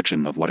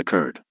recollection of what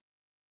occurred.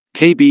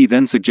 KB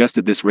then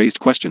suggested this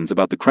raised questions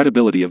about the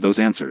credibility of those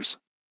answers.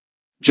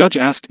 Judge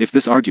asked if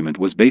this argument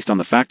was based on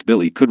the fact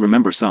Billy could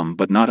remember some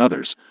but not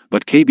others,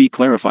 but KB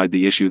clarified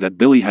the issue that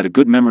Billy had a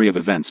good memory of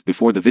events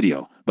before the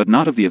video, but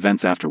not of the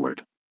events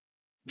afterward.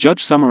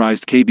 Judge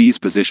summarized KB's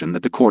position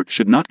that the court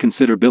should not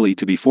consider Billy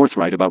to be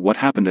forthright about what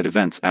happened at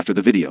events after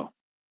the video.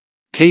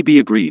 KB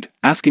agreed,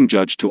 asking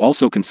Judge to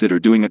also consider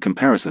doing a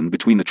comparison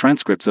between the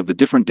transcripts of the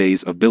different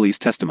days of Billy's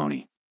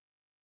testimony.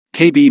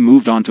 KB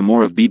moved on to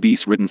more of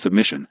BB's written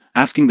submission,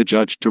 asking the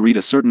judge to read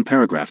a certain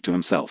paragraph to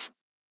himself.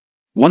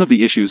 One of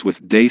the issues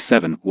with Day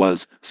 7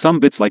 was, some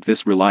bits like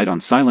this relied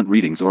on silent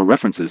readings or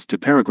references to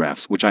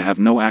paragraphs which I have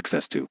no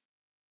access to.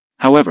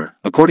 However,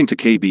 according to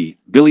KB,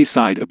 Billy's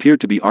side appeared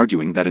to be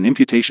arguing that an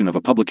imputation of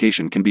a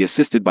publication can be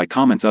assisted by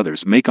comments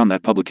others make on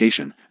that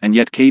publication, and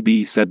yet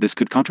KB said this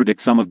could contradict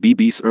some of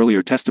BB's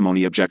earlier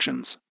testimony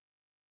objections.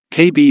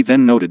 KB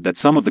then noted that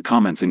some of the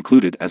comments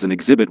included as an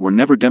exhibit were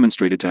never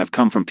demonstrated to have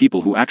come from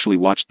people who actually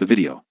watched the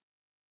video.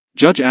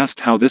 Judge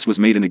asked how this was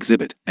made an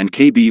exhibit, and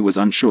KB was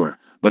unsure,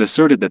 but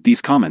asserted that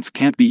these comments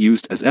can't be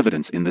used as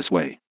evidence in this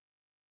way.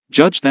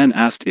 Judge then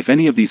asked if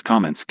any of these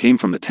comments came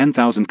from the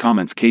 10,000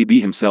 comments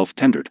KB himself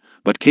tendered,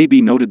 but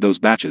KB noted those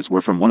batches were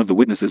from one of the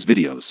witnesses'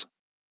 videos.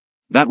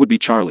 That would be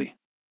Charlie.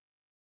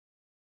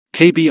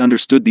 KB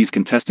understood these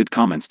contested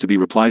comments to be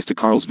replies to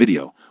Karl's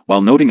video,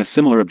 while noting a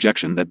similar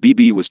objection that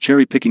BB was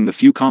cherry-picking the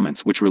few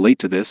comments which relate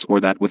to this or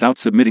that without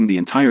submitting the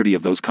entirety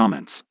of those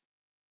comments.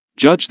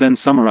 Judge then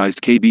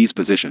summarized KB's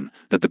position,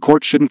 that the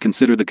court shouldn't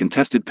consider the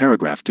contested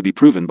paragraph to be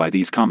proven by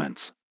these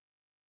comments.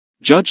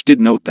 Judge did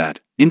note that,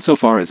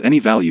 insofar as any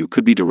value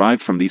could be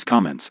derived from these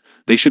comments,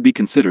 they should be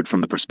considered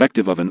from the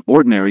perspective of an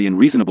ordinary and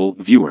reasonable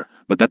viewer,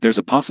 but that there's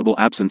a possible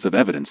absence of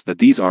evidence that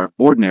these are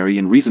ordinary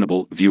and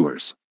reasonable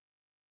viewers.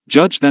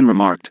 Judge then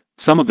remarked,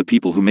 some of the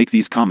people who make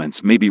these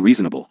comments may be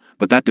reasonable,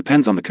 but that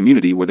depends on the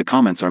community where the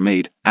comments are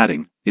made,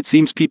 adding, it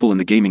seems people in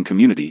the gaming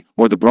community,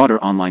 or the broader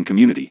online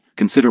community,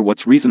 consider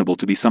what's reasonable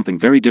to be something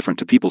very different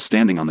to people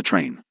standing on the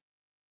train.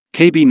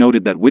 KB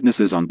noted that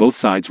witnesses on both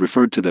sides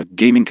referred to the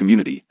gaming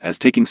community as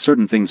taking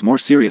certain things more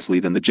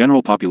seriously than the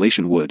general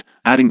population would,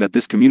 adding that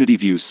this community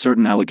views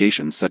certain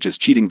allegations such as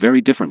cheating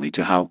very differently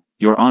to how,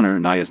 Your Honor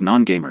and I as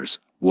non-gamers,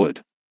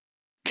 would.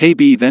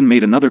 KB then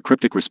made another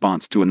cryptic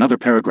response to another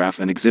paragraph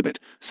and exhibit,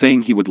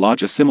 saying he would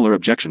lodge a similar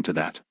objection to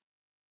that.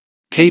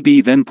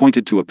 KB then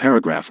pointed to a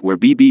paragraph where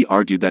BB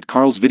argued that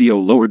Karl's video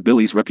lowered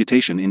Billy's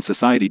reputation in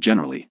society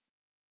generally.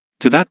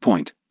 To that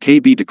point,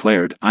 KB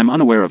declared, I'm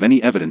unaware of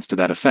any evidence to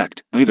that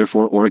effect, either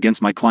for or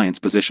against my client's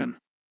position.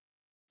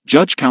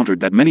 Judge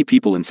countered that many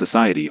people in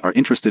society are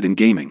interested in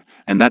gaming,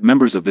 and that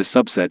members of this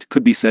subset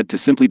could be said to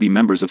simply be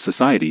members of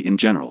society in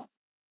general.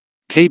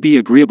 KB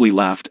agreeably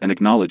laughed and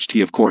acknowledged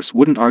he of course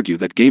wouldn't argue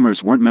that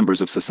gamers weren't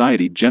members of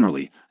society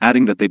generally,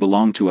 adding that they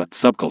belong to a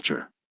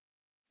subculture.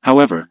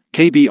 However,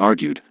 KB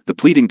argued, the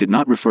pleading did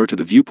not refer to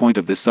the viewpoint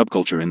of this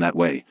subculture in that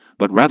way,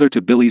 but rather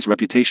to Billy's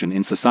reputation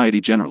in society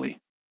generally.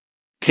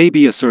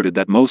 KB asserted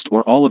that most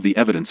or all of the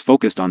evidence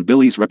focused on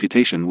Billy's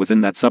reputation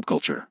within that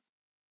subculture.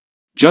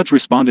 Judge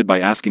responded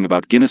by asking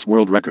about Guinness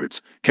World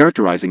Records,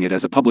 characterizing it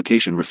as a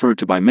publication referred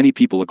to by many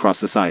people across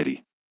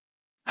society.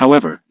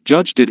 However,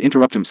 Judge did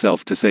interrupt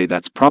himself to say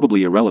that's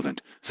probably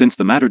irrelevant, since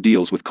the matter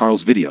deals with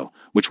Karl's video,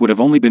 which would have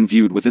only been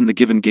viewed within the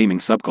given gaming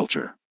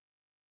subculture.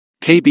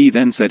 KB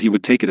then said he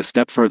would take it a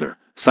step further,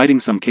 citing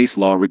some case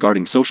law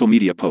regarding social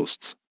media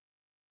posts.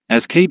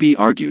 As KB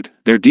argued,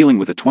 they're dealing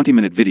with a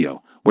 20-minute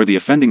video, where the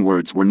offending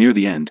words were near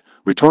the end,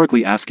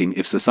 rhetorically asking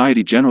if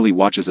society generally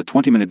watches a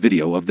 20-minute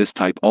video of this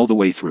type all the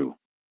way through.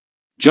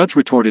 Judge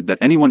retorted that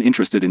anyone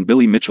interested in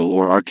Billy Mitchell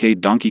or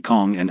Arcade Donkey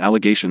Kong and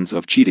allegations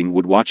of cheating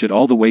would watch it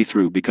all the way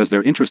through because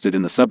they're interested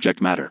in the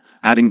subject matter,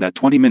 adding that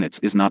 20 minutes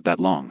is not that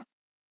long.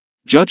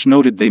 Judge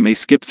noted they may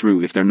skip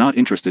through if they're not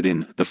interested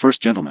in The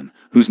First Gentleman,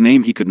 whose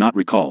name he could not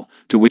recall,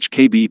 to which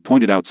KB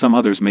pointed out some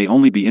others may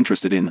only be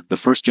interested in The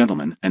First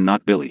Gentleman and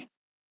not Billy.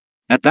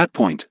 At that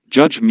point,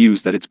 Judge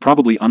mused that it's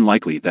probably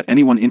unlikely that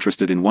anyone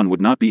interested in one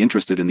would not be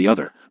interested in the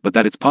other, but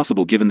that it's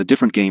possible given the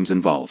different games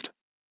involved.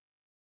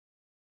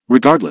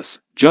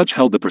 Regardless, Judge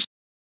held the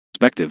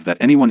perspective that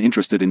anyone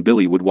interested in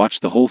Billy would watch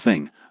the whole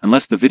thing,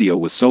 unless the video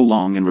was so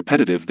long and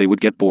repetitive they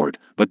would get bored,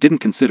 but didn't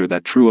consider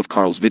that true of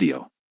Karl's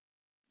video.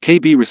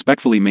 KB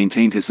respectfully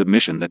maintained his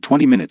submission that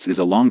 20 minutes is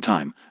a long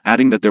time,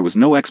 adding that there was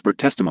no expert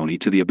testimony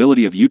to the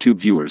ability of YouTube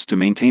viewers to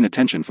maintain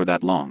attention for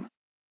that long.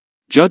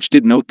 Judge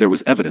did note there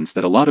was evidence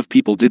that a lot of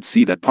people did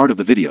see that part of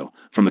the video,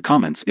 from the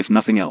comments if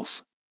nothing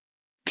else.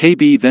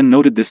 KB then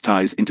noted this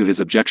ties into his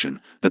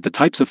objection, that the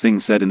types of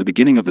things said in the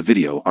beginning of the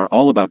video are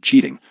all about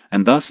cheating,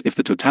 and thus if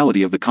the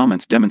totality of the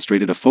comments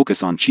demonstrated a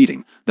focus on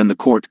cheating, then the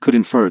court could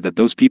infer that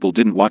those people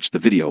didn't watch the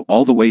video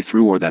all the way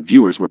through or that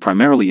viewers were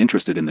primarily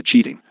interested in the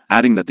cheating,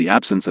 adding that the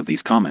absence of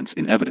these comments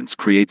in evidence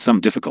creates some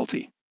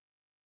difficulty.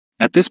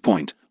 At this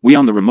point, we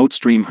on the remote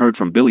stream heard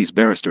from Billy's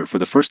barrister for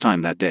the first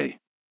time that day.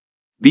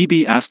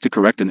 BB asked to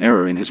correct an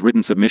error in his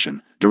written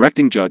submission,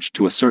 directing Judge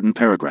to a certain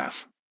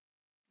paragraph.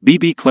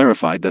 BB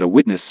clarified that a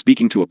witness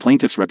speaking to a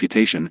plaintiff's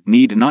reputation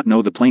need not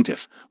know the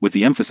plaintiff, with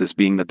the emphasis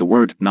being that the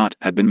word not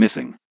had been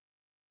missing.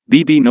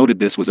 BB noted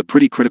this was a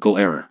pretty critical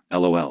error,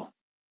 lol.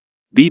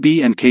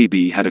 BB and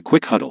KB had a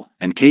quick huddle,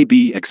 and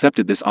KB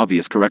accepted this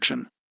obvious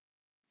correction.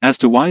 As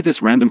to why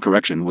this random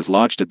correction was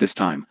lodged at this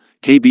time,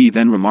 KB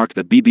then remarked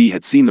that BB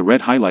had seen the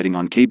red highlighting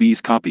on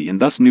KB's copy and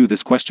thus knew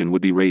this question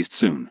would be raised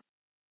soon.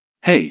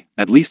 Hey,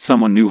 at least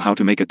someone knew how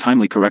to make a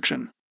timely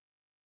correction.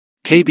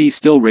 KB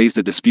still raised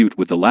a dispute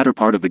with the latter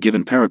part of the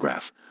given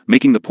paragraph,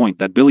 making the point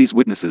that Billy's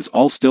witnesses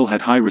all still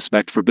had high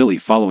respect for Billy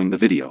following the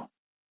video.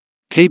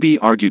 KB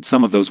argued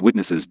some of those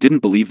witnesses didn't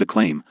believe the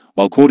claim,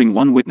 while quoting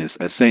one witness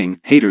as saying,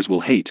 haters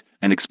will hate,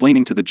 and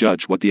explaining to the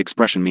judge what the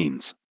expression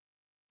means.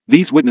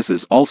 These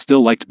witnesses all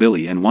still liked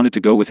Billy and wanted to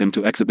go with him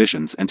to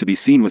exhibitions and to be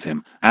seen with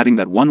him, adding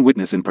that one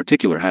witness in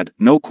particular had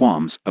no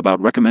qualms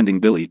about recommending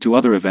Billy to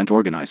other event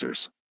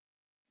organizers.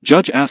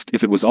 Judge asked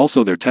if it was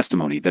also their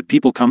testimony that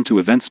people come to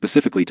events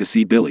specifically to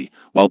see Billy,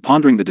 while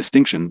pondering the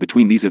distinction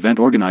between these event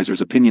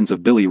organizers' opinions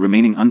of Billy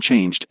remaining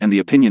unchanged and the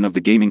opinion of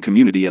the gaming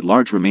community at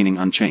large remaining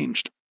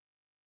unchanged.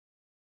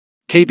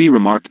 KB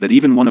remarked that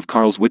even one of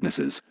Karl's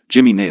witnesses,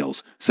 Jimmy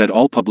Nails, said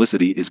all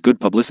publicity is good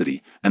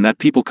publicity, and that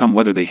people come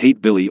whether they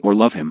hate Billy or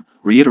love him,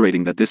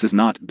 reiterating that this is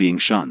not being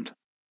shunned.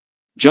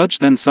 Judge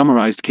then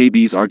summarized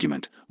KB's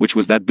argument, which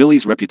was that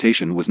Billy's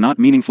reputation was not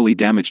meaningfully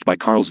damaged by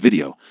Karl's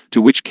video,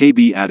 to which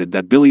KB added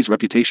that Billy's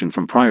reputation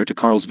from prior to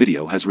Karl's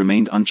video has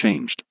remained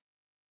unchanged.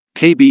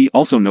 KB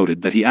also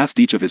noted that he asked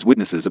each of his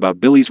witnesses about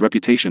Billy's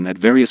reputation at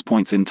various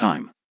points in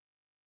time.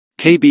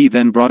 KB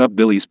then brought up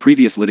Billy's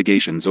previous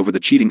litigations over the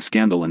cheating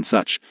scandal and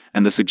such,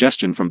 and the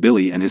suggestion from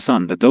Billy and his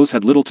son that those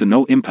had little to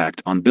no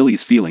impact on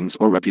Billy's feelings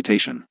or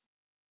reputation.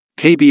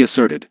 KB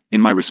asserted, "In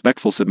my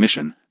respectful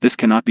submission, this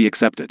cannot be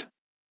accepted.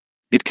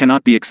 It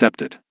cannot be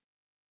accepted."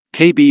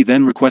 KB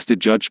then requested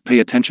Judge pay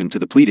attention to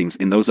the pleadings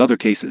in those other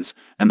cases,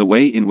 and the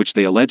way in which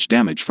they allege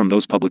damage from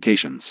those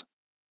publications.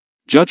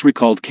 Judge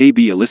recalled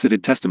KB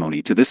elicited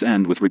testimony to this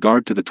end with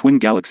regard to the Twin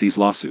Galaxies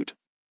lawsuit.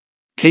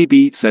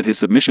 KB said his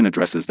submission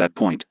addresses that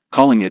point,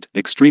 calling it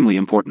extremely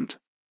important.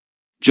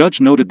 Judge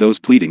noted those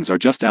pleadings are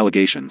just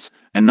allegations,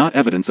 and not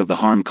evidence of the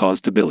harm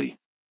caused to Billy.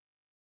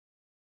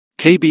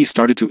 KB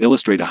started to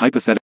illustrate a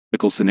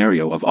hypothetical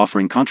scenario of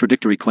offering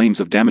contradictory claims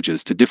of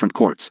damages to different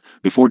courts,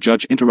 before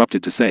Judge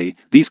interrupted to say,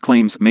 these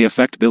claims may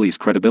affect Billy's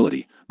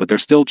credibility, but they're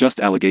still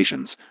just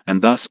allegations,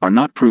 and thus are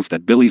not proof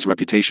that Billy's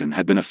reputation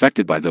had been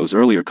affected by those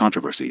earlier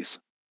controversies.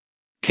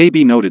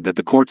 KB noted that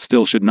the court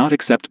still should not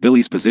accept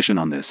Billy's position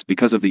on this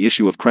because of the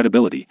issue of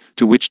credibility,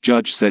 to which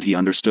Judge said he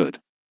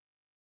understood.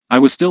 I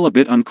was still a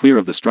bit unclear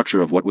of the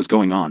structure of what was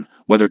going on,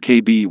 whether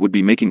KB would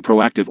be making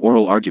proactive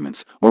oral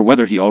arguments, or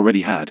whether he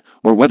already had,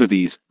 or whether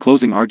these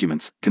closing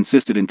arguments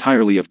consisted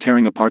entirely of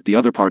tearing apart the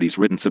other party's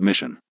written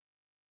submission.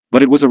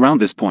 But it was around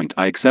this point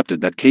I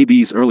accepted that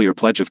KB's earlier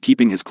pledge of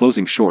keeping his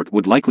closing short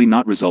would likely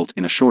not result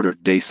in a shorter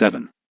Day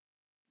 7.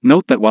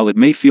 Note that while it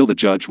may feel the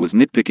judge was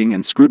nitpicking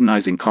and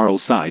scrutinizing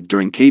Karl's side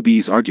during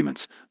KB's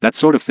arguments, that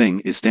sort of thing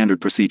is standard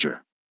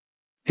procedure.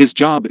 His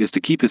job is to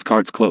keep his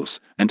cards close,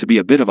 and to be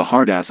a bit of a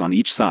hard ass on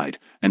each side,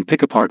 and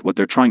pick apart what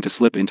they're trying to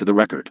slip into the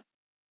record.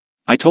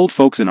 I told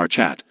folks in our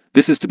chat,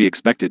 this is to be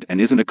expected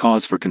and isn't a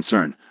cause for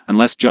concern,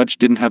 unless Judge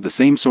didn't have the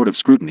same sort of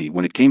scrutiny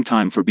when it came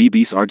time for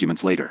BB's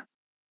arguments later.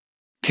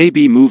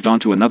 KB moved on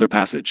to another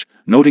passage,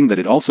 noting that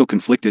it also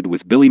conflicted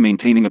with Billy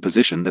maintaining a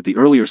position that the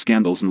earlier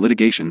scandals and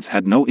litigations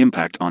had no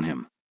impact on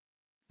him.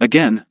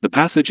 Again, the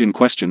passage in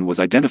question was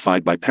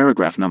identified by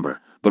paragraph number,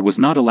 but was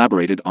not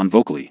elaborated on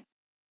vocally.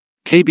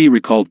 KB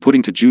recalled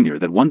putting to Junior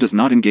that one does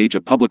not engage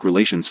a public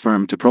relations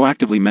firm to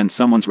proactively mend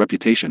someone's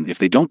reputation if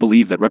they don't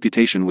believe that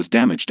reputation was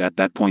damaged at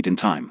that point in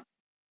time.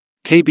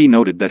 KB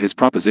noted that his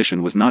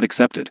proposition was not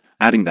accepted,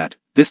 adding that,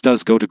 this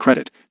does go to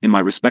credit, in my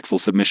respectful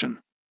submission.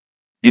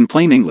 In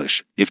plain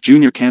English, if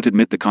Junior can't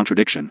admit the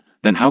contradiction,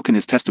 then how can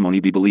his testimony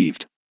be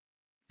believed?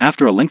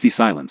 After a lengthy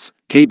silence,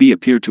 KB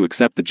appeared to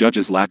accept the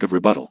judge's lack of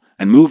rebuttal,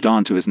 and moved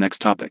on to his next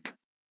topic.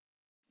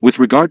 With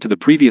regard to the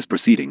previous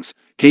proceedings,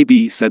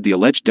 KB said the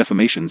alleged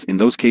defamations in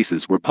those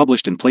cases were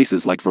published in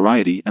places like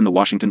Variety and the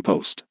Washington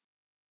Post.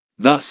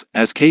 Thus,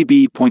 as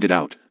KB pointed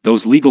out,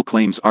 those legal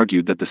claims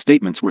argued that the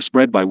statements were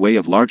spread by way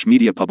of large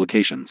media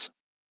publications.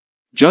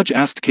 Judge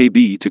asked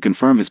KB to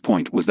confirm his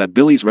point was that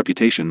Billy's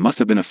reputation must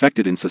have been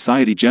affected in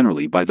society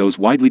generally by those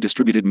widely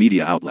distributed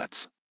media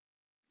outlets.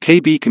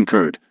 KB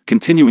concurred,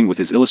 continuing with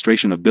his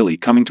illustration of Billy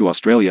coming to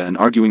Australia and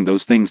arguing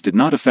those things did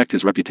not affect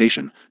his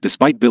reputation,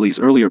 despite Billy's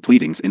earlier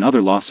pleadings in other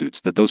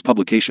lawsuits that those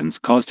publications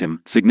caused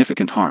him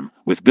significant harm,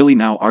 with Billy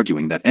now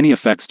arguing that any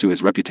effects to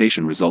his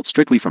reputation result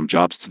strictly from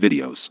Jobst's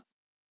videos.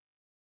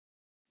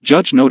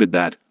 Judge noted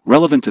that,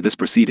 relevant to this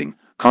proceeding,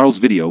 Karl's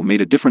video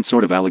made a different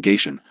sort of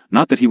allegation,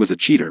 not that he was a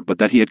cheater but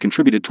that he had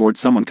contributed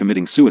towards someone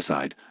committing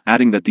suicide,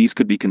 adding that these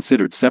could be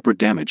considered separate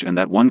damage and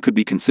that one could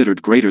be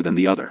considered greater than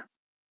the other.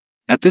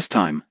 At this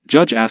time,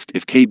 Judge asked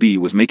if KB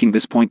was making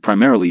this point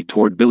primarily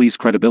toward Billy's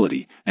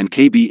credibility, and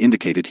KB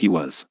indicated he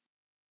was.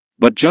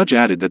 But Judge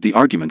added that the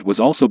argument was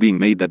also being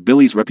made that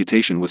Billy's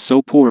reputation was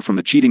so poor from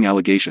the cheating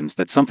allegations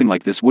that something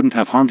like this wouldn't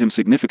have harmed him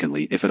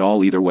significantly if at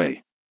all either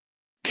way.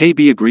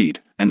 KB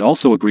agreed, and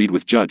also agreed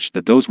with Judge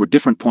that those were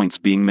different points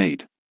being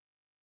made.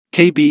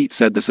 KB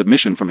said the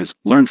submission from his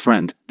learned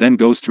friend then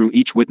goes through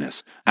each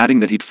witness, adding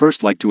that he'd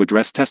first like to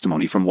address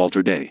testimony from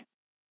Walter Day.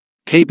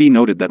 KB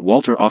noted that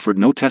Walter offered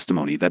no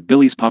testimony that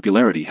Billy's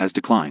popularity has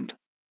declined.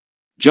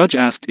 Judge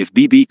asked if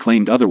BB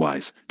claimed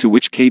otherwise, to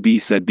which KB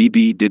said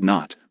BB did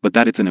not, but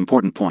that it's an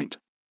important point.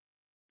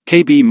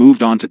 KB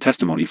moved on to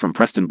testimony from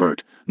Preston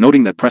Burt,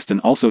 noting that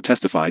Preston also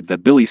testified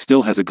that Billy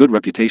still has a good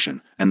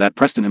reputation, and that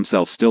Preston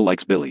himself still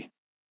likes Billy.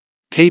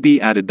 KB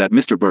added that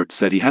Mr. Burt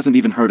said he hasn't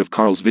even heard of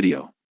Karl's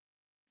video.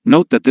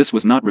 Note that this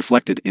was not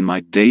reflected in my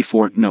Day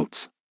 4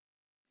 notes.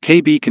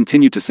 KB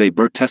continued to say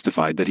Burt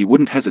testified that he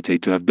wouldn't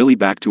hesitate to have Billy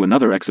back to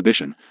another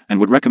exhibition, and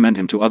would recommend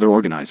him to other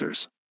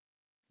organizers.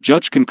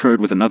 Judge concurred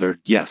with another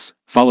yes,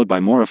 followed by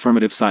more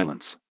affirmative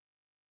silence.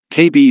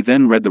 KB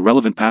then read the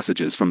relevant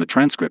passages from the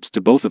transcripts to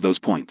both of those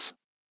points.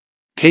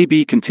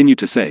 KB continued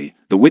to say,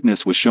 the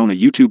witness was shown a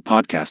YouTube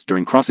podcast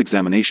during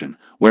cross-examination,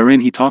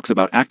 wherein he talks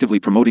about actively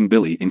promoting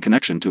Billy in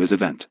connection to his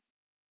event.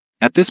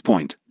 At this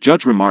point,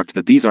 Judge remarked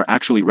that these are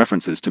actually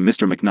references to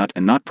Mr. McNutt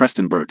and not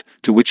Preston Burt,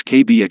 to which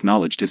KB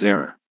acknowledged his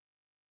error.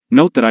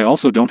 Note that I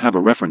also don't have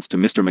a reference to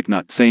Mr.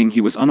 McNutt saying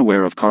he was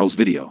unaware of Karl's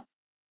video.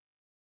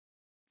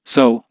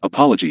 So,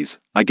 apologies,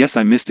 I guess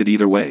I missed it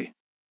either way.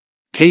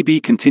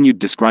 KB continued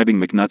describing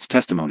McNutt's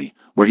testimony,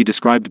 where he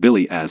described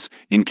Billy as,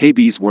 in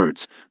KB's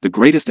words, the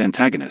greatest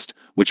antagonist,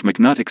 which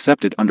McNutt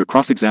accepted under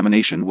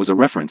cross-examination was a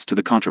reference to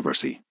the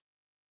controversy.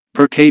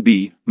 Per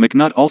KB,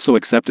 McNutt also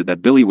accepted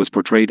that Billy was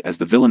portrayed as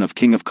the villain of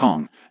King of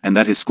Kong, and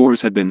that his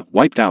scores had been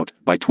wiped out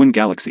by twin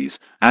galaxies,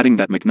 adding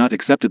that McNutt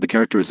accepted the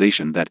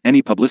characterization that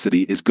any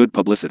publicity is good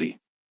publicity.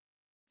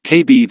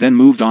 KB then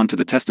moved on to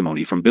the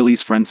testimony from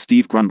Billy's friend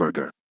Steve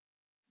Grunberger.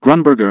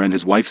 Grunberger and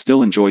his wife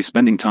still enjoy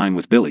spending time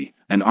with Billy,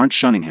 and aren't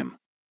shunning him.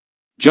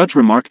 Judge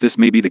remarked this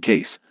may be the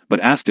case, but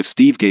asked if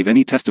Steve gave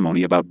any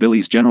testimony about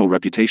Billy's general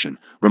reputation,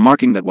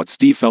 remarking that what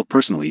Steve felt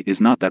personally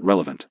is not that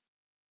relevant.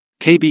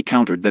 KB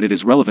countered that it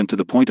is relevant to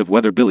the point of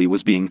whether Billy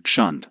was being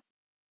shunned.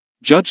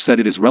 Judge said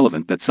it is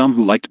relevant that some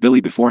who liked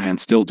Billy beforehand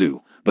still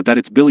do, but that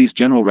it's Billy's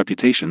general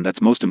reputation that's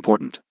most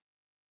important.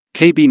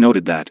 KB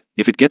noted that,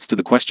 if it gets to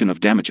the question of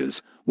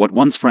damages, what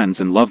one's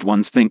friends and loved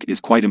ones think is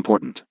quite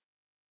important.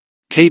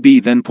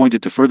 KB then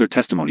pointed to further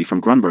testimony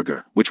from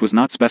Grunberger, which was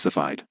not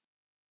specified.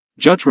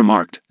 Judge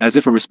remarked, as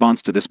if a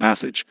response to this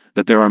passage,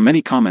 that there are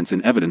many comments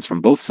and evidence from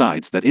both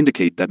sides that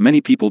indicate that many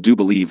people do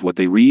believe what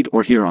they read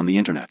or hear on the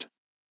internet.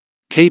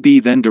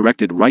 KB then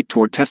directed right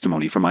toward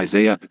testimony from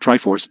Isaiah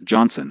Triforce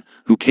Johnson,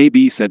 who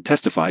KB said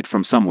testified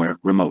from somewhere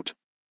remote.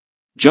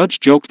 Judge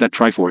joked that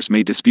Triforce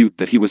may dispute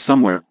that he was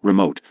somewhere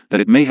remote, that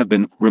it may have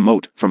been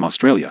remote from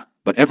Australia,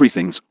 but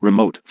everything's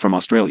remote from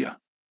Australia.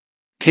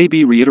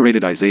 KB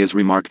reiterated Isaiah's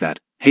remark that,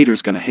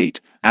 haters gonna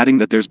hate, adding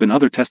that there's been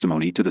other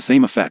testimony to the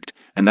same effect,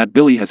 and that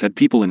Billy has had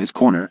people in his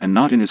corner and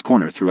not in his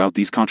corner throughout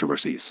these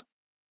controversies.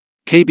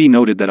 KB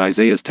noted that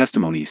Isaiah's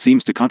testimony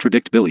seems to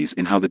contradict Billy's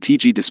in how the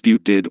TG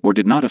dispute did or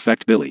did not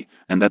affect Billy,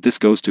 and that this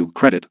goes to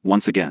credit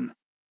once again.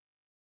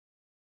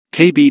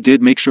 KB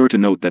did make sure to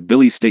note that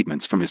Billy's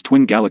statements from his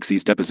Twin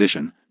Galaxies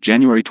deposition,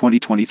 January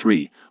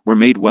 2023, were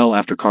made well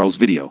after Karl's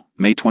video,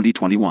 May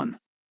 2021.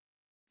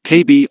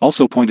 KB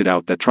also pointed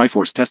out that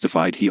Triforce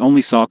testified he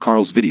only saw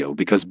Karl's video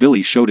because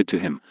Billy showed it to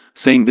him,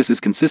 saying this is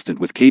consistent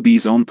with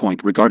KB's own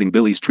point regarding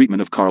Billy's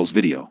treatment of Karl's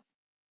video.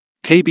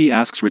 KB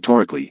asks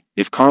rhetorically,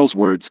 if Karl's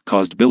words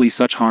caused Billy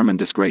such harm and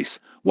disgrace,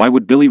 why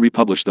would Billy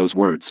republish those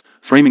words,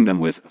 framing them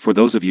with, for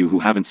those of you who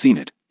haven't seen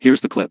it,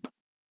 here's the clip.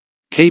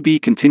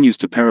 KB continues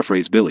to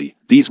paraphrase Billy,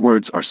 these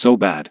words are so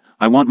bad,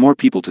 I want more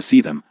people to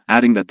see them,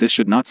 adding that this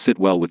should not sit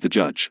well with the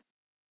judge.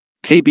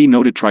 KB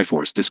noted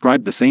Triforce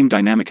described the same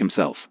dynamic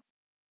himself.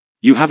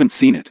 You haven't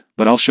seen it,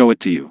 but I'll show it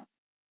to you.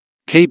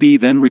 KB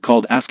then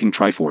recalled asking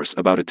Triforce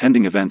about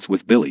attending events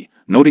with Billy,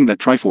 noting that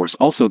Triforce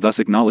also thus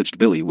acknowledged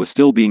Billy was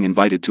still being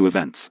invited to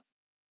events.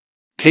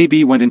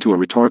 KB went into a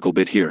rhetorical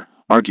bit here,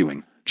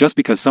 arguing, just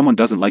because someone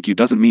doesn't like you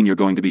doesn't mean you're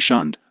going to be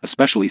shunned,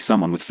 especially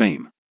someone with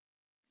fame.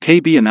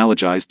 KB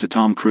analogized to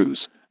Tom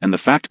Cruise, and the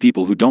fact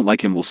people who don't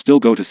like him will still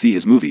go to see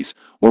his movies,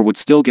 or would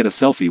still get a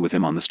selfie with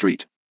him on the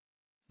street.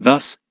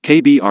 Thus,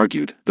 KB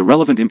argued, the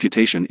relevant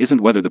imputation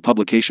isn't whether the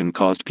publication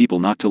caused people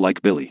not to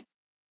like Billy.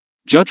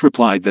 Judge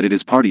replied that it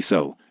is partly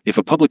so, if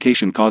a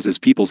publication causes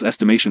people's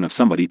estimation of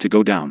somebody to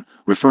go down,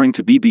 referring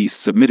to BB's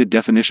submitted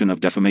definition of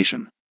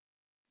defamation.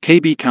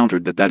 KB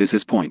countered that that is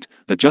his point,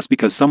 that just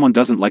because someone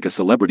doesn't like a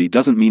celebrity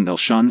doesn't mean they'll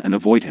shun and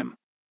avoid him.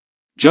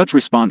 Judge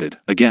responded,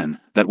 again,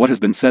 that what has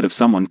been said of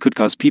someone could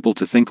cause people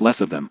to think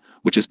less of them,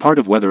 which is part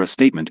of whether a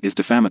statement is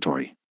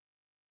defamatory.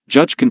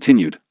 Judge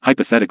continued,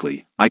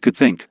 hypothetically, I could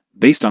think,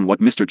 based on what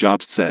Mr.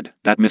 Jobst said,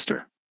 that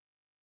Mr.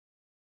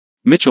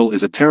 Mitchell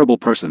is a terrible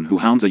person who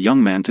hounds a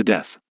young man to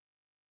death.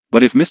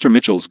 But if Mr.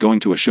 Mitchell's going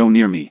to a show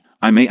near me,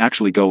 I may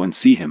actually go and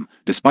see him,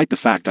 despite the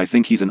fact I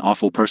think he's an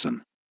awful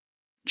person.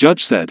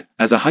 Judge said,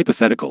 as a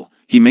hypothetical,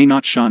 he may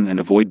not shun and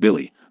avoid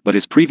Billy, but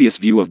his previous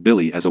view of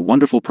Billy as a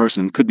wonderful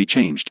person could be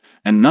changed,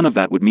 and none of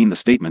that would mean the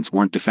statements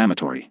weren't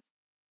defamatory.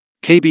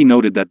 KB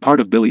noted that part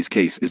of Billy's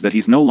case is that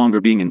he's no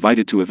longer being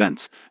invited to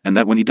events, and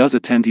that when he does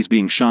attend he's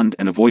being shunned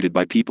and avoided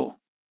by people.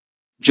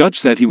 Judge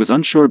said he was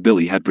unsure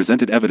Billy had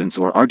presented evidence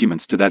or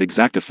arguments to that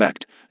exact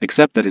effect,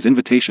 except that his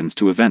invitations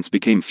to events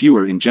became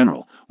fewer in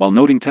general, while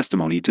noting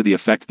testimony to the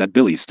effect that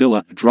Billy's still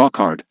a draw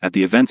card at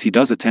the events he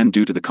does attend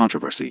due to the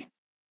controversy.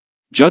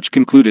 Judge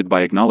concluded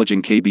by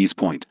acknowledging KB's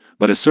point,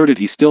 but asserted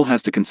he still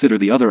has to consider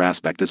the other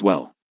aspect as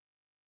well.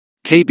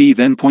 KB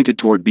then pointed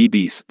toward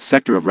BB's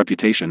sector of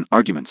reputation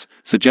arguments,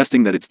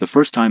 suggesting that it's the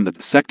first time that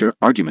the sector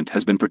argument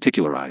has been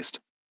particularized.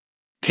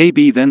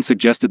 KB then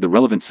suggested the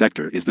relevant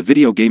sector is the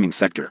video gaming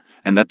sector,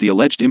 and that the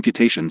alleged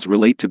imputations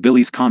relate to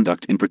Billy's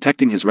conduct in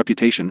protecting his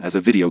reputation as a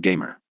video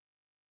gamer.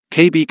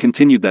 KB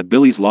continued that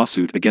Billy's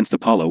lawsuit against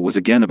Apollo was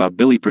again about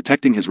Billy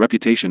protecting his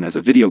reputation as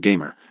a video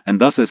gamer,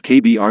 and thus, as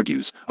KB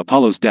argues,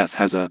 Apollo's death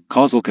has a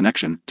causal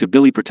connection to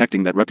Billy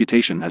protecting that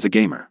reputation as a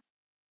gamer.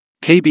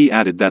 KB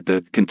added that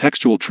the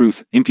contextual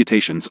truth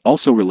imputations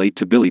also relate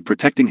to Billy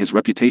protecting his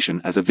reputation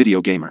as a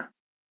video gamer.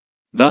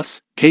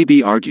 Thus,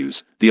 KB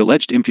argues, the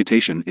alleged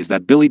imputation is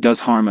that Billy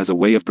does harm as a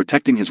way of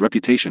protecting his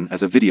reputation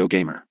as a video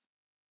gamer.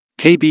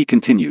 KB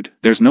continued,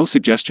 there's no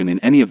suggestion in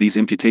any of these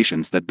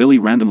imputations that Billy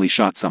randomly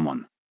shot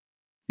someone.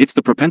 It's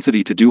the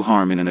propensity to do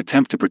harm in an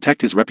attempt to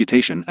protect his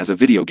reputation as a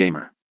video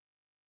gamer.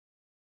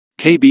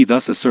 KB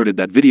thus asserted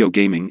that video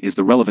gaming is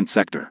the relevant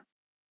sector.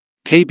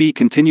 KB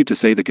continued to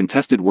say the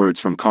contested words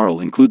from Karl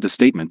include the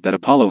statement that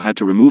Apollo had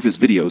to remove his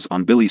videos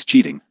on Billy's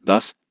cheating.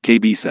 Thus,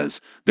 KB says,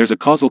 there's a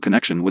causal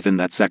connection within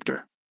that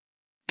sector.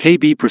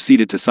 KB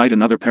proceeded to cite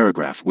another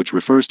paragraph which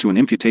refers to an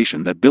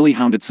imputation that Billy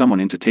hounded someone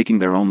into taking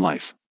their own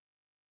life.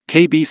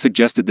 KB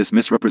suggested this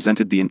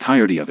misrepresented the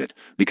entirety of it,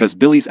 because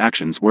Billy's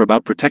actions were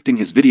about protecting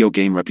his video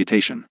game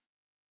reputation.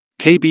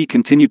 KB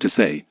continued to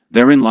say,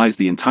 therein lies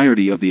the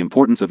entirety of the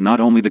importance of not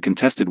only the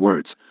contested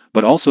words,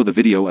 but also the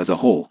video as a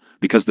whole,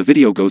 because the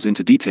video goes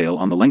into detail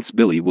on the lengths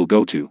Billy will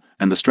go to,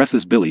 and the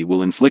stresses Billy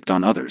will inflict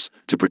on others,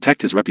 to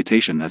protect his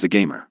reputation as a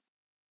gamer.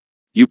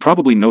 You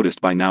probably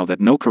noticed by now that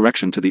no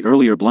correction to the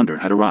earlier blunder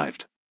had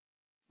arrived.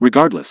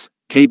 Regardless,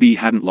 KB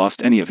hadn't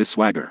lost any of his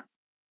swagger.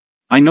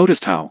 I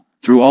noticed how,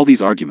 through all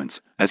these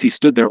arguments, as he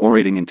stood there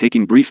orating and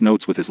taking brief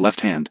notes with his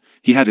left hand,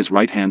 he had his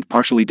right hand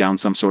partially down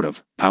some sort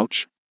of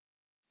pouch.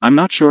 I'm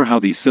not sure how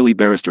these silly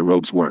barrister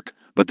robes work,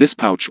 but this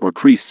pouch or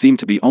crease seemed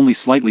to be only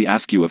slightly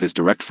askew of his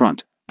direct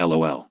front,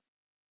 lol.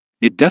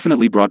 It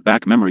definitely brought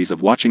back memories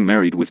of watching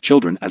Married with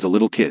Children as a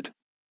little kid.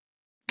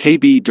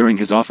 KB during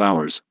his off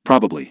hours,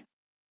 probably.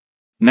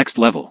 Next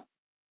level.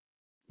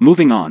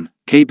 Moving on,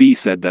 KB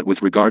said that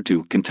with regard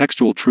to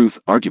contextual truth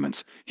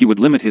arguments, he would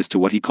limit his to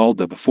what he called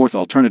the fourth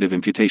alternative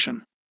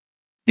imputation.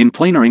 In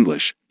plainer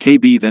English,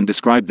 KB then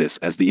described this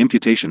as the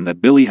imputation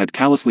that Billy had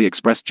callously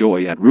expressed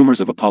joy at rumors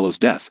of Apollo's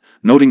death,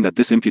 noting that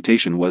this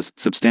imputation was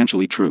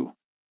substantially true.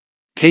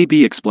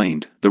 KB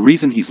explained, the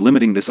reason he's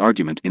limiting this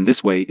argument in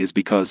this way is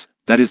because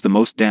that is the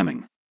most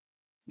damning.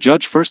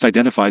 Judge first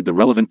identified the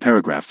relevant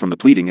paragraph from the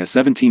pleading as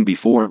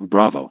 17b4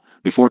 Bravo,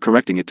 before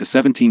correcting it to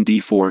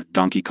 17d4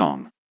 Donkey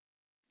Kong.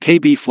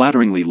 KB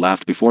flatteringly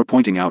laughed before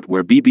pointing out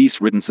where BB's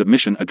written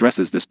submission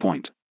addresses this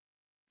point.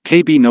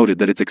 KB noted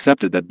that it's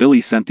accepted that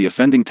Billy sent the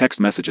offending text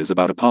messages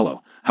about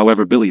Apollo,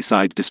 however Billy's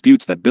side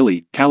disputes that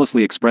Billy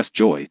callously expressed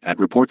joy at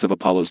reports of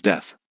Apollo's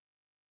death.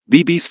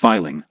 BB's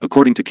filing,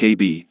 according to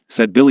KB,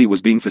 said Billy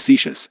was being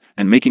facetious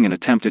and making an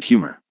attempt at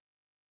humor.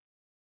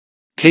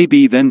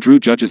 KB then drew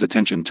Judge's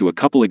attention to a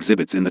couple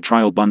exhibits in the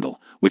trial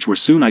bundle, which were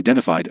soon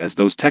identified as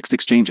those text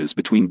exchanges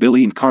between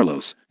Billy and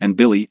Carlos, and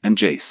Billy and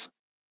Jace.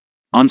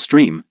 On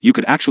stream, you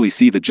could actually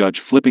see the judge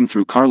flipping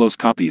through Carlos'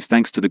 copies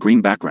thanks to the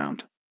green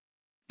background.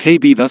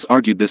 KB thus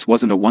argued this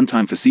wasn't a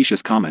one-time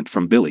facetious comment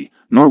from Billy,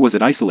 nor was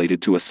it isolated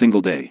to a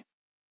single day.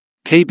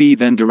 KB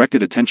then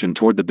directed attention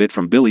toward the bit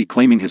from Billy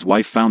claiming his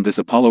wife found this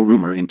Apollo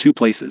rumor in two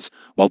places,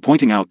 while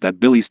pointing out that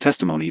Billy's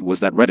testimony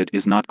was that Reddit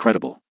is not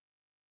credible.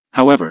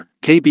 However,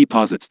 KB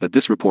posits that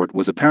this report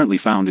was apparently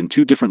found in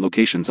two different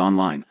locations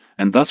online,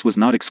 and thus was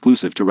not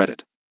exclusive to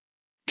Reddit.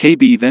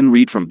 KB then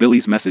read from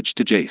Billy's message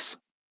to Jace.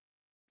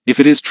 If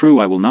it is true,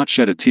 I will not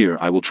shed a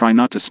tear, I will try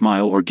not to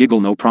smile or giggle,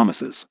 no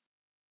promises.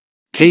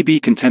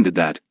 KB contended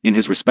that, in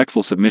his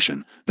respectful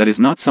submission, that is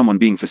not someone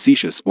being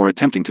facetious or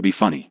attempting to be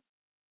funny.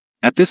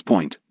 At this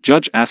point,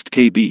 Judge asked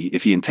KB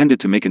if he intended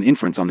to make an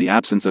inference on the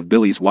absence of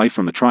Billy's wife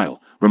from the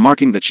trial,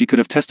 remarking that she could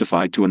have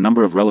testified to a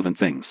number of relevant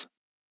things.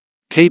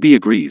 KB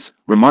agrees,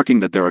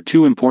 remarking that there are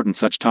two important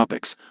such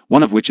topics,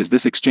 one of which is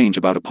this exchange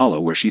about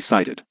Apollo where she's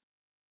cited.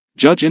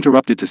 Judge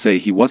interrupted to say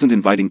he wasn't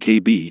inviting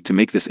KB to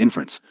make this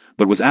inference,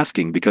 but was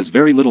asking because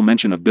very little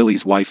mention of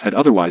Billy's wife had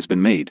otherwise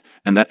been made,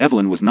 and that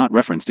Evelyn was not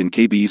referenced in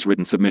KB's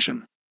written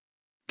submission.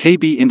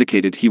 KB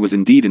indicated he was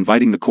indeed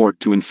inviting the court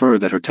to infer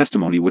that her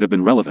testimony would have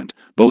been relevant,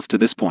 both to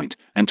this point,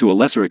 and to a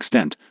lesser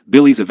extent,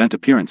 Billy's event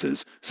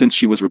appearances, since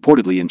she was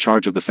reportedly in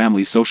charge of the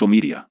family's social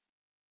media.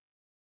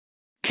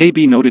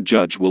 KB noted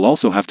Judge will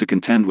also have to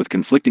contend with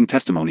conflicting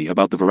testimony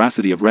about the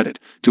veracity of Reddit,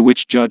 to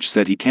which Judge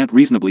said he can't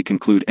reasonably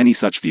conclude any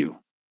such view.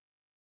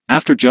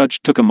 After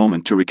Judge took a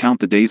moment to recount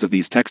the days of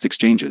these text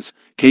exchanges,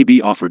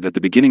 KB offered that the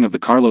beginning of the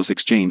Carlos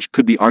exchange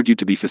could be argued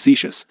to be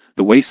facetious,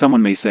 the way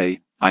someone may say,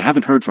 I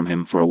haven't heard from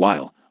him for a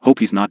while, hope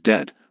he's not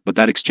dead, but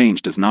that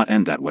exchange does not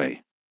end that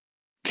way.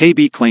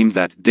 KB claimed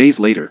that, days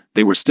later,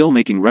 they were still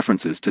making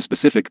references to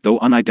specific though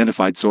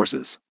unidentified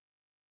sources.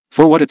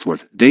 For what it's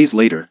worth, days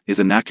later is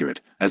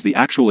inaccurate, as the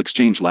actual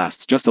exchange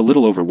lasts just a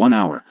little over 1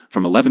 hour,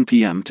 from 11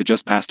 p.m. to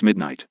just past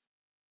midnight.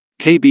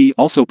 KB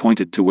also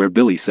pointed to where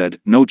Billy said,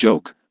 no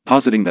joke,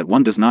 positing that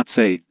one does not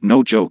say,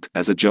 no joke,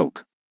 as a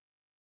joke.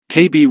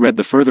 KB read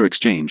the further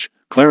exchange,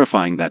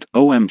 clarifying that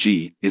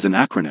OMG is an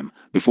acronym,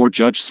 before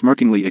Judge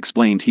smirkingly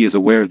explained he is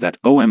aware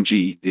that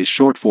OMG is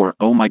short for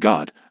oh my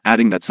god,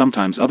 adding that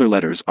sometimes other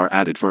letters are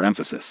added for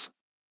emphasis.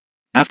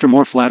 After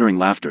more flattering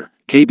laughter,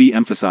 KB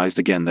emphasized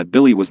again that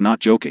Billy was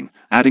not joking,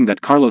 adding that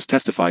Carlos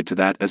testified to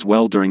that as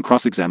well during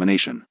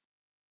cross-examination.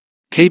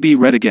 KB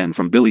read again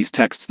from Billy's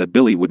texts that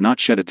Billy would not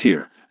shed a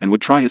tear, and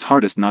would try his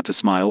hardest not to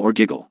smile or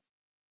giggle.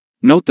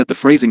 Note that the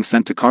phrasing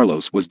sent to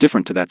Carlos was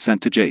different to that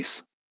sent to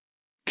Jace.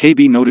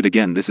 KB noted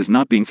again this is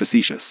not being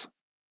facetious.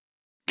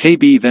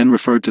 KB then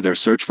referred to their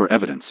search for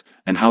evidence,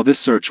 and how this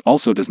search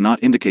also does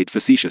not indicate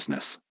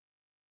facetiousness.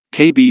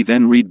 KB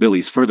then read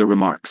Billy's further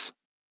remarks.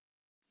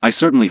 I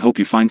certainly hope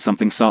you find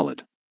something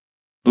solid.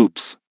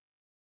 Oops.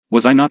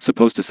 Was I not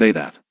supposed to say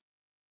that?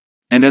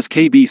 And as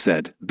KB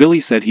said, Billy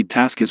said he'd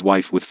task his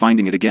wife with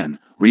finding it again,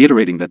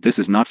 reiterating that this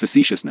is not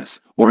facetiousness,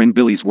 or in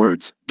Billy's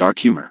words, dark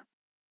humor.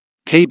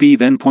 KB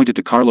then pointed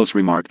to Carlos'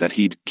 remark that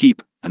he'd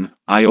keep an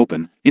eye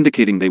open,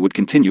 indicating they would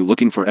continue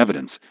looking for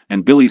evidence,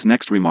 and Billy's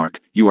next remark,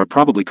 you are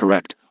probably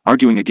correct,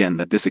 arguing again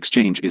that this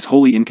exchange is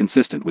wholly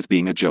inconsistent with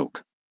being a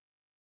joke.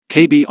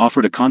 KB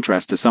offered a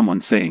contrast to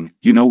someone saying,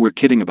 you know we're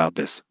kidding about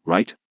this,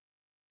 right?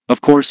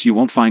 Of course you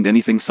won't find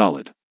anything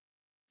solid.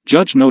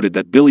 Judge noted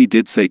that Billy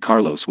did say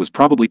Carlos was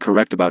probably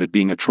correct about it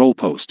being a troll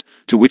post,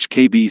 to which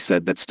KB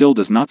said that still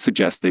does not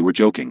suggest they were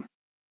joking.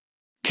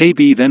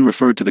 KB then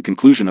referred to the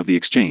conclusion of the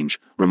exchange,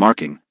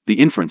 remarking, the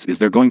inference is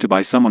they're going to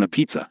buy someone a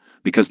pizza,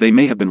 because they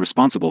may have been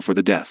responsible for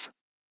the death.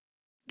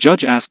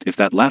 Judge asked if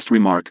that last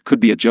remark could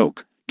be a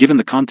joke, given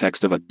the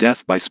context of a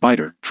death by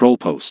spider troll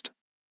post.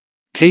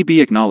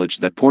 KB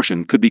acknowledged that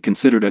portion could be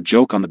considered a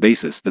joke on the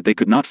basis that they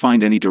could not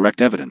find any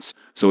direct evidence,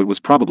 so it was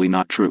probably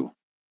not true.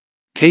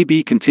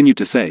 KB continued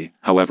to say,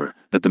 however,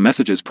 that the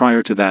messages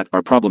prior to that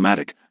are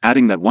problematic,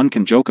 adding that one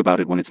can joke about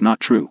it when it's not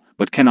true,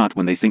 but cannot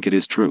when they think it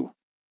is true.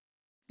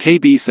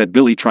 KB said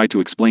Billy tried to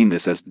explain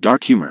this as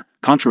dark humor,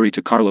 contrary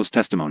to Carlos'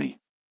 testimony.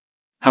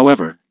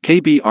 However,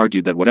 KB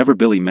argued that whatever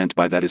Billy meant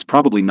by that is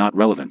probably not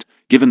relevant,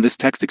 given this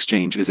text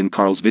exchange is in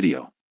Karl's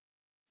video.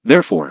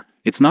 Therefore,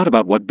 it's not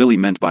about what Billy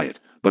meant by it,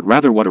 but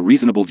rather what a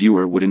reasonable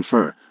viewer would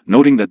infer,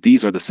 noting that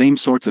these are the same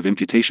sorts of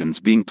imputations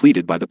being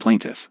pleaded by the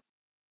plaintiff.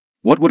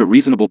 What would a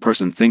reasonable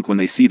person think when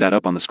they see that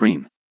up on the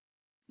screen?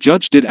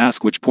 Judge did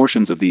ask which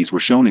portions of these were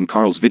shown in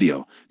Karl's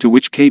video, to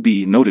which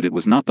KB noted it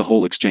was not the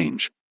whole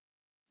exchange.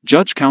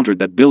 Judge countered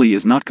that Billy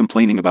is not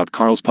complaining about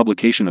Karl's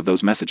publication of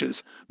those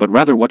messages, but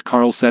rather what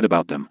Karl said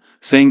about them,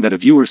 saying that a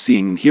viewer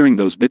seeing and hearing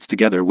those bits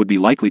together would be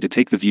likely to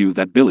take the view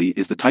that Billy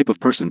is the type of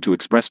person to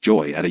express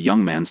joy at a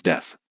young man's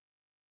death.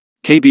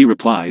 KB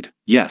replied,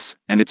 yes,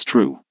 and it's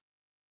true.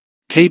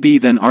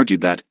 KB then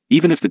argued that,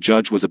 even if the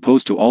judge was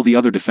opposed to all the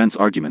other defense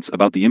arguments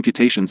about the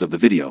imputations of the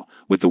video,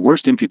 with the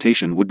worst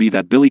imputation would be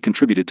that Billy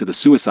contributed to the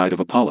suicide of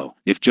Apollo,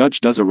 if judge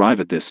does arrive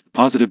at this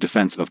positive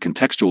defense of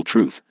contextual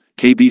truth,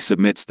 KB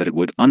submits that it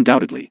would,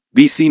 undoubtedly,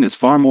 be seen as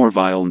far more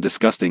vile and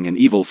disgusting and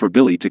evil for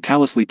Billy to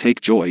callously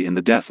take joy in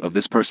the death of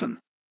this person.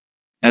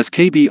 As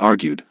KB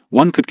argued,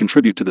 one could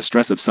contribute to the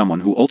stress of someone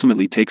who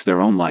ultimately takes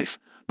their own life,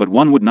 but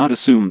one would not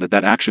assume that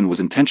that action was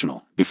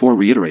intentional, before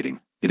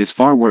reiterating, it is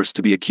far worse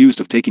to be accused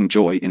of taking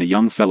joy in a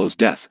young fellow's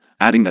death,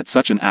 adding that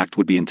such an act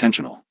would be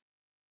intentional.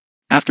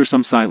 After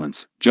some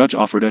silence, Judge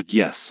offered a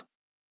yes.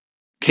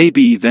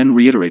 KB then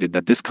reiterated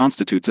that this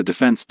constitutes a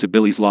defense to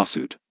Billy's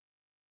lawsuit.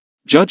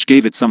 Judge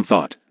gave it some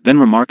thought, then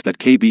remarked that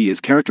KB is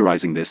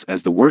characterizing this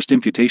as the worst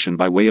imputation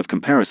by way of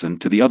comparison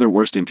to the other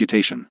worst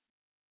imputation.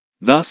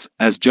 Thus,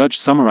 as Judge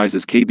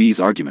summarizes KB's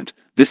argument,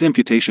 this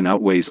imputation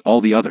outweighs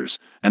all the others,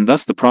 and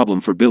thus the problem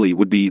for Billy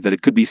would be that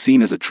it could be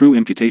seen as a true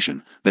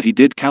imputation, that he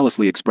did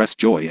callously express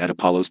joy at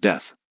Apollo's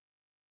death.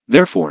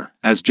 Therefore,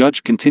 as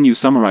Judge continues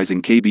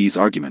summarizing KB's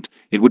argument,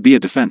 it would be a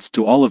defense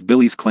to all of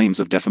Billy's claims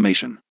of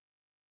defamation.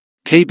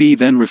 KB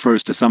then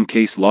refers to some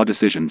case law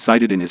decision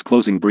cited in his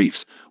closing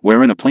briefs,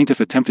 wherein a plaintiff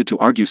attempted to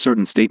argue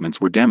certain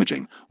statements were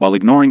damaging, while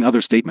ignoring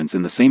other statements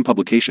in the same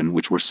publication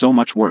which were so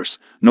much worse,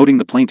 noting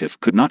the plaintiff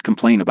could not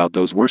complain about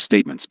those worse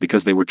statements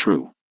because they were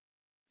true.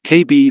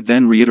 KB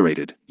then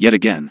reiterated, yet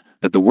again,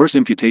 that the worse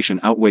imputation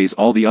outweighs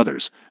all the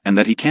others, and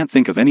that he can't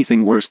think of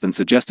anything worse than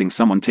suggesting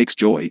someone takes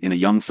joy in a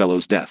young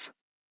fellow's death.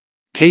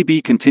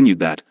 KB continued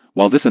that,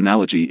 while this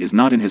analogy is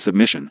not in his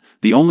submission,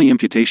 the only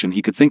imputation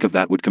he could think of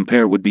that would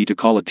compare would be to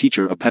call a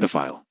teacher a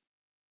pedophile.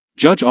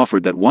 Judge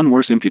offered that one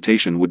worse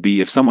imputation would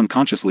be if someone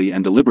consciously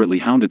and deliberately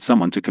hounded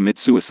someone to commit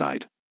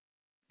suicide.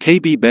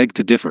 KB begged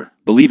to differ,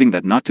 believing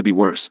that not to be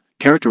worse,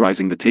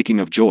 characterizing the taking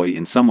of joy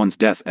in someone's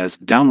death as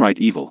downright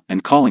evil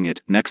and calling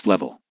it next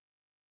level.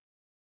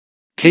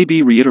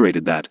 KB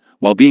reiterated that,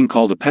 while being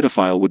called a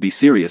pedophile would be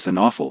serious and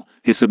awful,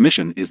 his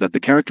submission is that the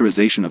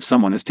characterization of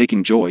someone as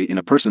taking joy in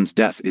a person's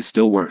death is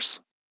still worse.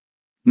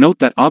 Note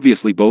that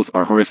obviously both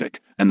are horrific,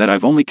 and that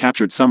I've only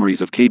captured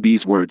summaries of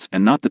KB's words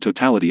and not the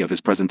totality of his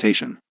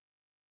presentation.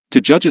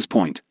 To Judge's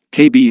point,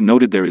 KB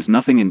noted there is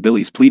nothing in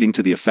Billy's pleading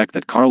to the effect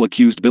that Karl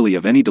accused Billy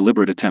of any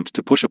deliberate attempt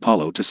to push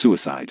Apollo to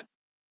suicide.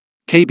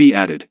 KB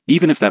added,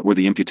 even if that were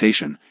the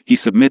imputation, he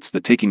submits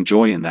that taking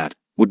joy in that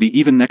would be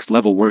even next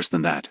level worse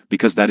than that,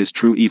 because that is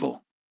true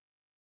evil.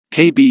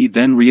 KB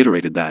then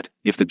reiterated that,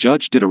 if the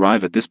judge did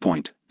arrive at this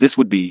point, this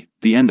would be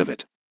the end of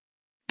it.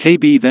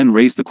 KB then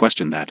raised the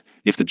question that,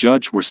 if the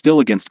judge were still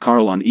against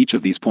Karl on each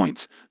of these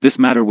points, this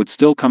matter would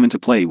still come into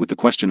play with the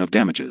question of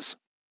damages.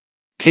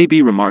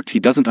 KB remarked he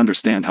doesn't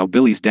understand how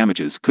Billy's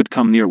damages could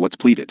come near what's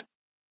pleaded.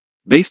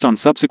 Based on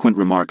subsequent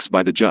remarks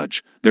by the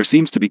judge, there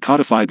seems to be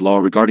codified law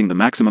regarding the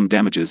maximum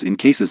damages in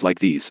cases like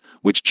these,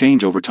 which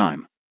change over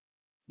time.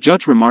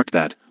 Judge remarked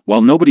that,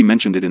 while nobody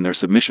mentioned it in their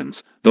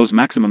submissions, those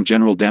maximum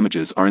general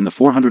damages are in the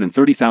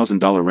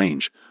 $430,000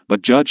 range,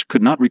 but judge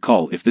could not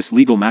recall if this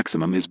legal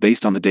maximum is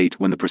based on the date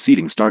when the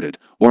proceeding started,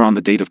 or on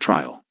the date of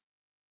trial.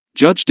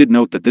 Judge did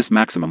note that this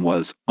maximum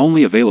was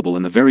only available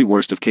in the very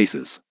worst of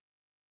cases.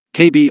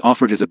 KB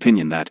offered his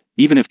opinion that,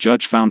 even if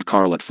judge found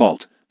Karl at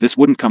fault, this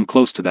wouldn't come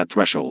close to that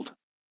threshold.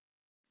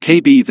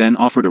 KB then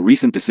offered a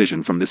recent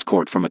decision from this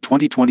court from a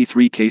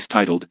 2023 case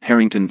titled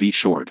Harrington v.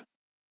 Short.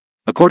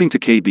 According to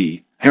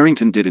KB,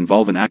 Harrington did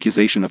involve an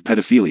accusation of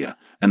pedophilia,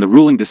 and the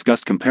ruling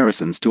discussed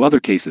comparisons to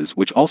other cases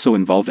which also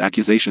involved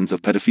accusations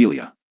of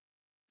pedophilia.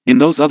 In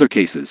those other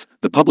cases,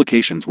 the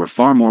publications were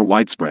far more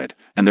widespread,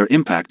 and their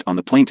impact on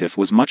the plaintiff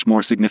was much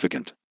more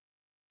significant.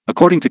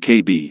 According to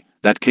KB,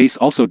 that case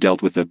also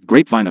dealt with the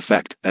grapevine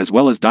effect as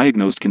well as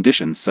diagnosed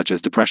conditions such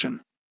as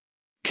depression.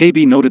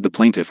 KB noted the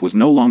plaintiff was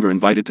no longer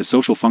invited to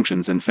social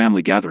functions and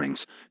family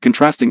gatherings,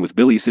 contrasting with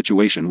Billy's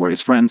situation where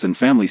his friends and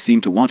family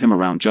seemed to want him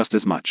around just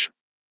as much.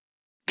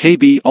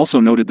 KB also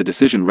noted the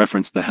decision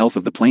referenced the health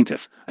of the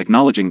plaintiff,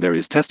 acknowledging there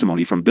is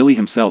testimony from Billy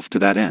himself to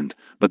that end,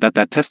 but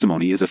that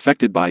testimony is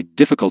affected by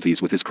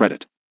difficulties with his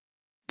credit.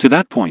 To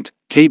that point,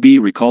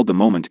 KB recalled the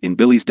moment in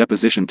Billy's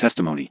deposition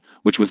testimony,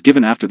 which was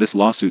given after this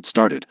lawsuit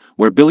started,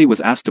 where Billy was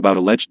asked about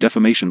alleged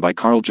defamation by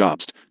Karl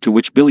Jobst, to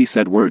which Billy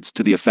said words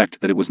to the effect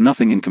that it was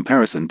nothing in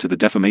comparison to the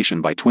defamation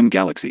by Twin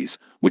Galaxies,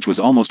 which was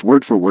almost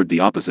word for word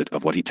the opposite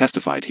of what he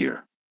testified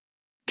here.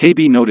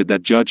 KB noted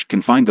that judge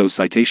can find those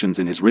citations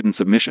in his written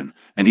submission,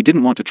 and he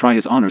didn't want to try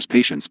his honor's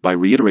patience by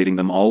reiterating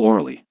them all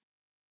orally.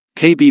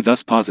 KB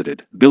thus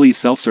posited, Billy's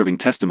self-serving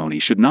testimony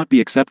should not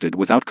be accepted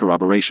without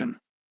corroboration.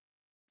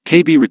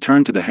 KB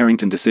returned to the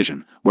Harrington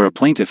decision, where a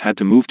plaintiff had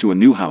to move to a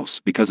new house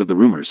because of the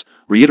rumors,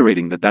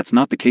 reiterating that that's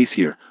not the case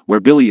here, where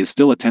Billy is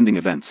still attending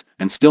events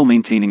and still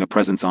maintaining a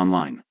presence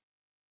online.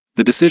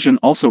 The decision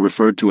also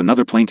referred to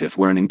another plaintiff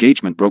where an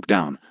engagement broke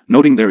down,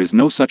 noting there is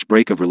no such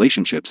break of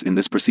relationships in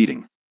this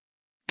proceeding.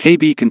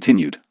 KB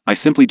continued, I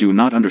simply do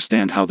not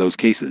understand how those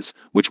cases,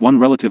 which won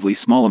relatively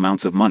small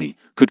amounts of money,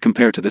 could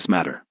compare to this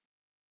matter.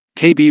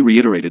 KB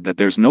reiterated that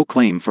there's no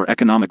claim for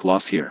economic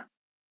loss here.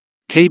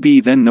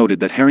 KB then noted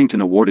that Harrington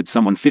awarded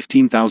someone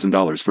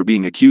 $15,000 for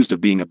being accused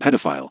of being a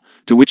pedophile,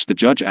 to which the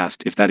judge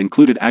asked if that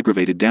included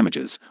aggravated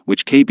damages,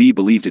 which KB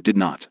believed it did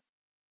not.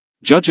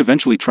 Judge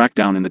eventually tracked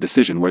down in the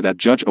decision where that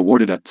judge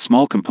awarded a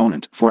small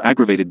component for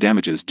aggravated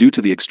damages due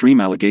to the extreme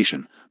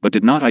allegation, but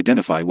did not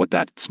identify what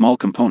that small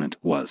component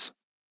was.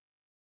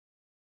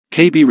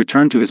 KB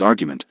returned to his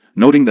argument,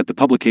 noting that the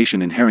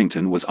publication in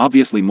Harrington was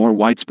obviously more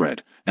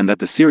widespread, and that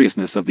the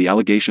seriousness of the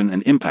allegation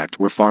and impact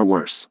were far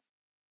worse.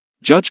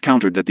 Judge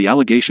countered that the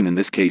allegation in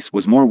this case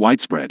was more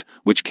widespread,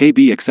 which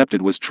KB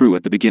accepted was true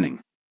at the beginning.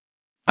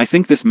 I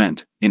think this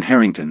meant, in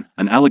Harrington,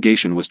 an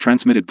allegation was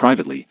transmitted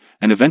privately,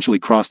 and eventually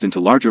crossed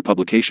into larger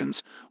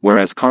publications,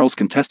 whereas Karl's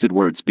contested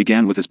words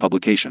began with his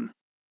publication.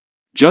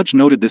 Judge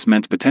noted this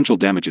meant potential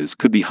damages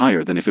could be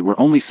higher than if it were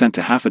only sent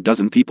to half a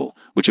dozen people,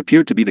 which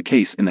appeared to be the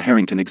case in the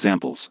Harrington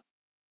examples.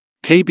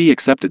 KB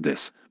accepted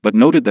this, but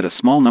noted that a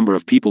small number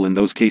of people in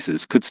those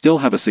cases could still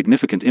have a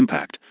significant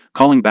impact,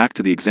 calling back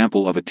to the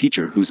example of a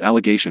teacher whose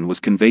allegation was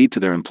conveyed to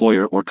their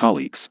employer or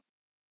colleagues.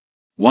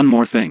 One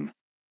more thing.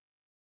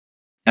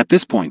 At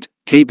this point,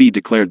 KB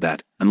declared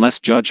that, unless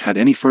Judge had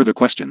any further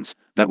questions,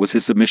 that was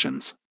his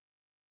submissions.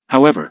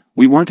 However,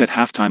 we weren't at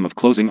halftime of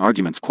closing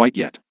arguments quite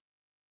yet.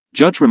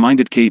 Judge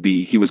reminded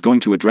KB he was going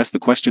to address the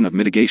question of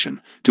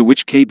mitigation, to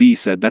which KB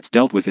said that's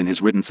dealt with in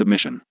his written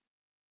submission.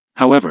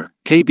 However,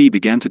 KB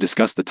began to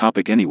discuss the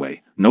topic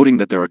anyway, noting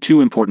that there are two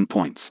important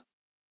points.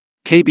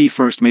 KB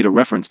first made a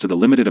reference to the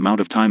limited amount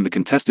of time the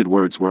contested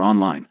words were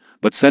online,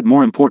 but said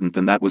more important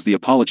than that was the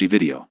apology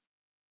video.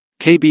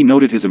 KB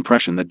noted his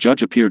impression that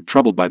Judge appeared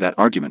troubled by that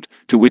argument,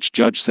 to which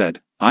Judge said,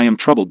 I am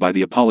troubled by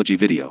the apology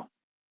video.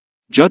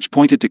 Judge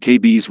pointed to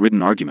KB's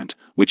written argument,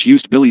 which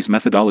used Billy's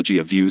methodology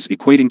of views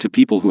equating to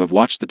people who have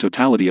watched the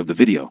totality of the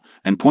video,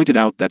 and pointed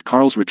out that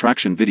Karl's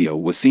retraction video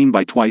was seen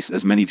by twice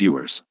as many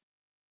viewers.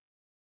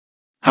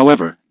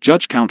 However,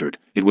 Judge countered,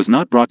 it was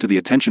not brought to the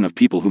attention of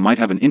people who might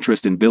have an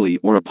interest in Billy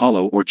or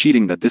Apollo or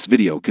cheating that this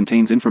video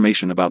contains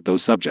information about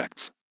those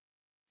subjects.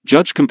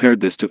 Judge compared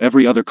this to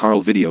every other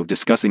Karl video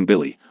discussing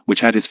Billy,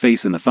 which had his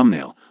face in the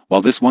thumbnail,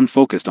 while this one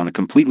focused on a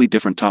completely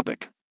different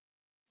topic.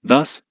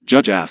 Thus,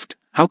 Judge asked,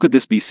 how could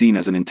this be seen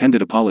as an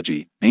intended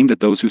apology, aimed at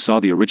those who saw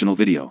the original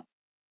video?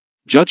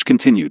 Judge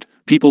continued,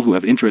 people who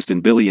have interest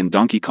in Billy and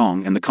Donkey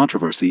Kong and the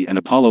controversy and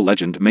Apollo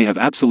legend may have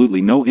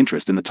absolutely no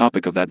interest in the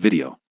topic of that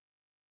video.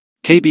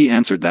 KB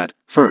answered that,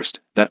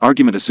 first, that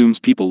argument assumes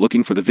people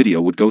looking for the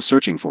video would go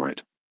searching for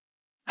it.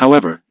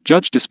 However,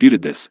 Judge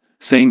disputed this,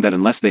 saying that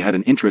unless they had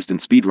an interest in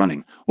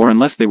speedrunning, or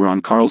unless they were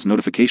on Karl's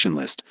notification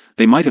list,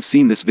 they might have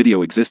seen this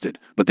video existed,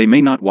 but they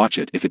may not watch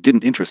it if it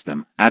didn't interest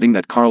them, adding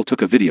that Karl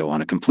took a video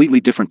on a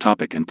completely different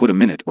topic and put a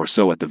minute or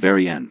so at the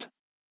very end.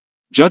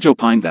 Judge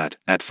opined that,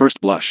 at first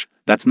blush,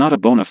 that's not a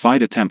bona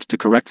fide attempt to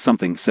correct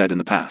something said in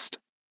the past.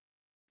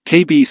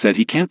 KB said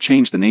he can't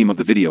change the name of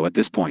the video at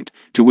this point,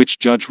 to which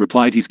Judge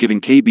replied he's giving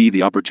KB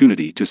the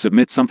opportunity to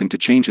submit something to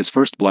change his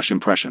first blush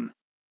impression.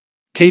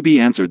 KB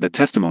answered that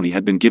testimony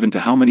had been given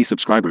to how many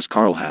subscribers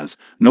Karl has,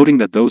 noting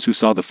that those who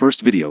saw the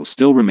first video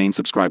still remain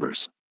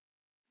subscribers.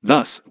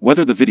 Thus,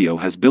 whether the video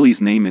has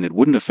Billy's name in it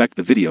wouldn't affect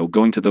the video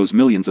going to those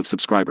millions of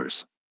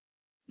subscribers.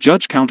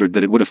 Judge countered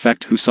that it would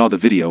affect who saw the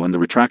video and the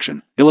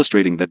retraction,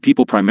 illustrating that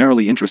people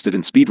primarily interested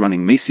in speedrunning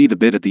may see the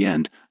bit at the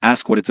end,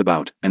 ask what it's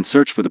about, and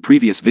search for the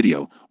previous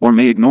video, or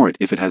may ignore it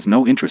if it has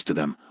no interest to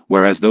them,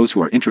 whereas those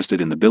who are interested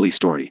in the Billy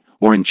story,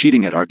 or in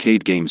cheating at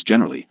arcade games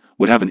generally,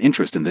 would have an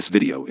interest in this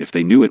video if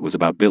they knew it was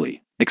about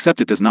Billy,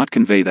 except it does not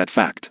convey that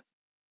fact.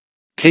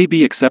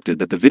 KB accepted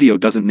that the video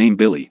doesn't name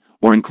Billy,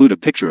 or include a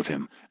picture of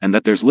him, and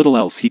that there's little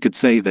else he could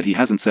say that he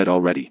hasn't said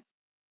already.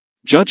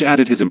 Judge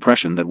added his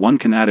impression that one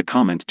can add a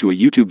comment to a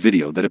YouTube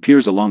video that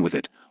appears along with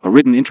it, a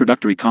written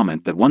introductory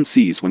comment that one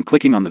sees when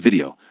clicking on the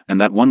video,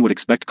 and that one would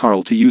expect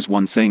Karl to use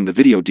one saying the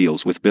video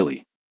deals with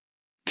Billy.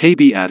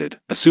 KB added,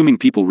 assuming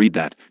people read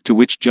that, to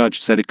which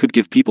Judge said it could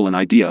give people an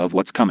idea of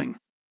what's coming.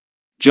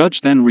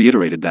 Judge then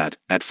reiterated that,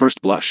 at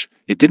first blush,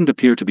 it didn't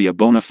appear to be a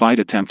bona fide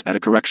attempt at a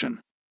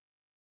correction.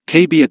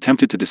 KB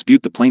attempted to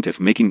dispute the plaintiff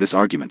making this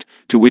argument,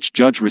 to which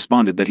Judge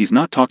responded that he's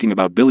not talking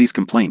about Billy's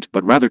complaint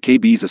but rather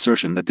KB's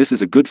assertion that this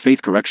is a good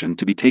faith correction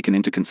to be taken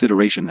into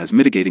consideration as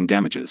mitigating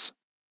damages.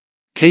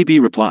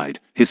 KB replied,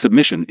 his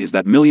submission is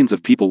that millions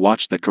of people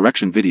watched that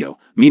correction video,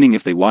 meaning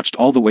if they watched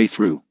all the way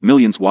through,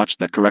 millions watched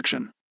that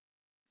correction.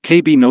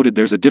 KB noted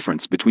there's a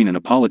difference between an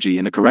apology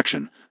and a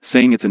correction,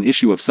 saying it's an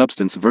issue of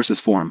substance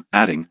versus form,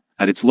 adding,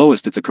 at its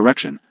lowest it's a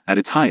correction, at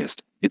its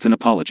highest, it's an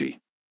apology.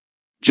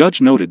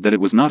 Judge noted that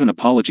it was not an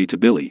apology to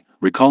Billy,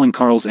 recalling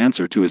Karl's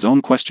answer to his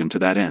own question to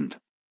that end.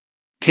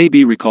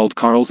 KB recalled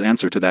Karl's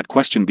answer to that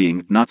question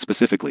being, not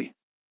specifically.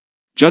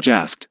 Judge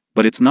asked,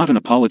 but it's not an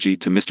apology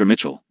to Mr.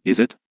 Mitchell,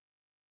 is it?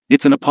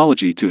 It's an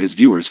apology to his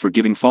viewers for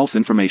giving false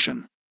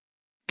information.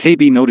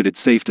 KB noted it's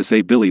safe to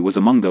say Billy was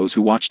among those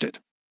who watched it.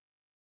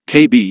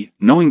 KB,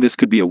 knowing this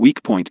could be a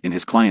weak point in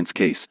his client's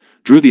case,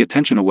 drew the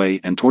attention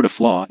away and toward a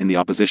flaw in the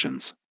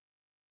opposition's.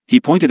 He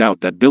pointed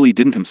out that Billy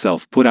didn't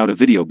himself put out a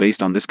video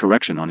based on this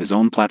correction on his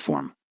own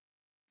platform.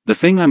 The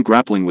thing I'm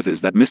grappling with is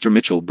that Mr.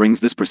 Mitchell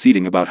brings this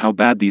proceeding about how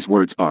bad these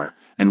words are,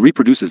 and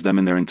reproduces them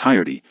in their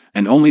entirety,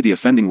 and only the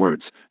offending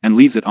words, and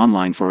leaves it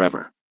online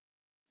forever.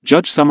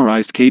 Judge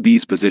summarized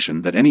KB's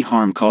position that any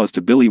harm caused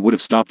to Billy would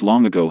have stopped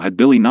long ago had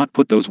Billy not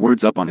put those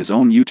words up on his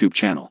own YouTube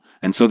channel,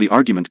 and so the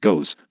argument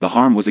goes, the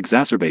harm was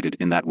exacerbated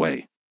in that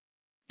way.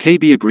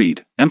 KB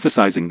agreed,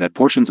 emphasizing that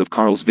portions of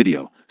Karl's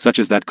video, such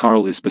as that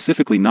Karl is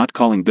specifically not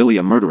calling Billy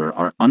a murderer,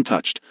 are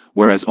untouched,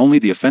 whereas only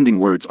the offending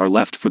words are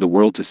left for the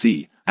world to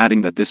see,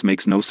 adding that this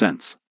makes no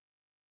sense.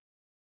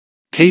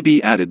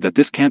 KB added that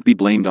this can't be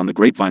blamed on the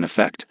grapevine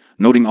effect,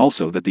 noting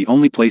also that the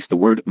only place the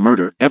word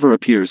murder ever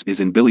appears is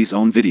in Billy's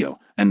own video,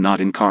 and not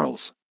in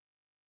Karl's.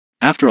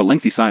 After a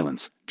lengthy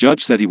silence,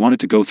 Judge said he wanted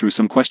to go through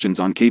some questions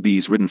on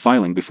KB's written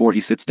filing before he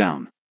sits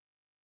down.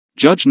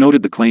 Judge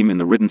noted the claim in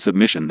the written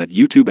submission that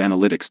YouTube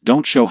analytics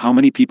don't show how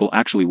many people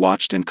actually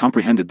watched and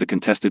comprehended the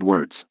contested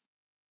words.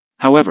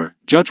 However,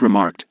 Judge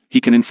remarked, he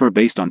can infer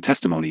based on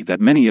testimony that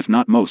many if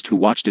not most who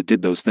watched it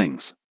did those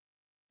things.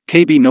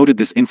 KB noted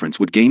this inference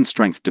would gain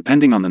strength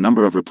depending on the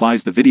number of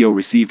replies the video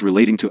received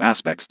relating to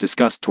aspects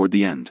discussed toward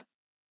the end.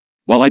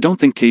 While I don't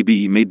think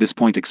KB made this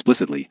point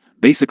explicitly,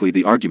 basically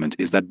the argument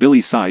is that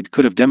Billy's side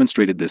could have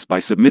demonstrated this by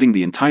submitting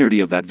the entirety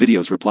of that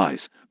video's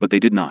replies, but they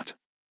did not.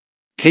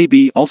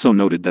 KB also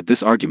noted that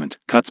this argument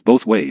cuts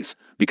both ways,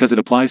 because it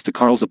applies to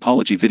Karl's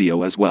apology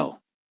video as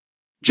well.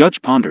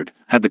 Judge pondered,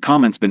 had the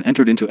comments been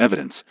entered into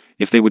evidence,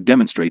 if they would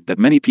demonstrate that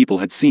many people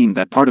had seen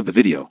that part of the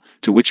video,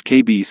 to which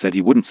KB said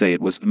he wouldn't say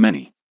it was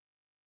many.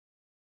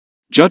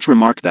 Judge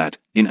remarked that,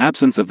 in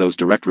absence of those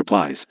direct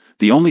replies,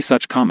 the only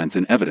such comments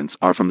in evidence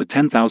are from the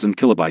 10,000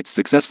 kilobytes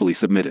successfully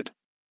submitted.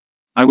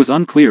 I was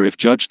unclear if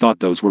Judge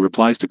thought those were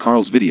replies to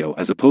Karl's video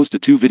as opposed to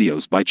 2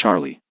 videos by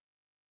Charlie.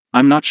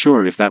 I'm not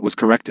sure if that was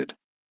corrected.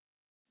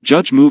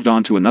 Judge moved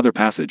on to another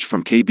passage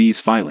from KB's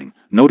filing,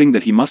 noting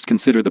that he must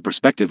consider the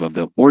perspective of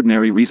the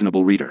ordinary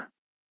reasonable reader.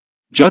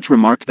 Judge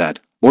remarked that,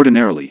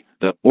 ordinarily,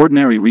 the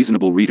ordinary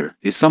reasonable reader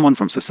is someone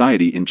from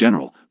society in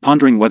general,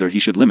 pondering whether he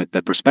should limit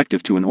that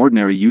perspective to an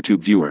ordinary YouTube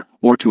viewer,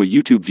 or to a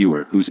YouTube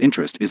viewer whose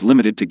interest is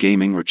limited to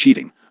gaming or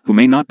cheating, who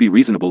may not be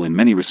reasonable in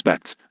many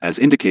respects, as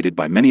indicated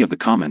by many of the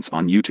comments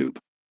on YouTube.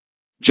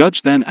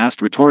 Judge then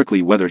asked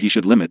rhetorically whether he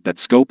should limit that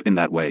scope in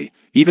that way,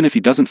 even if he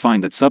doesn't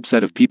find that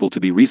subset of people to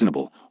be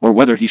reasonable, or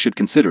whether he should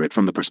consider it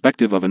from the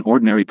perspective of an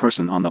ordinary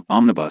person on the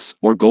omnibus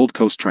or Gold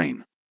Coast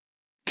train.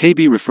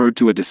 KB referred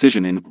to a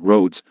decision in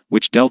Rhodes,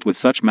 which dealt with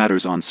such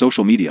matters on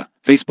social media,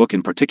 Facebook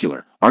in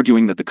particular,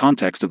 arguing that the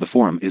context of the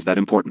forum is that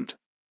important.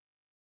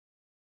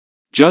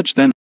 Judge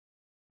then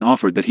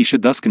offered that he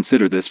should thus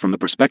consider this from the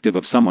perspective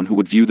of someone who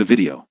would view the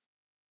video.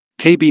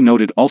 KB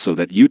noted also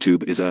that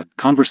YouTube is a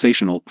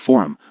conversational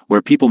forum,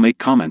 where people make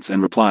comments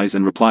and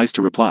replies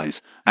to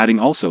replies, adding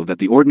also that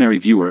the ordinary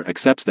viewer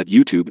accepts that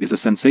YouTube is a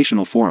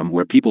sensational forum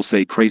where people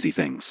say crazy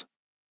things.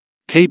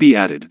 KB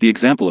added, the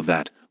example of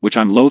that, which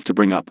I'm loath to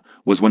bring up,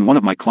 was when one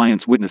of my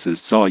client's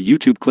witnesses saw a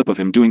YouTube clip of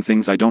him doing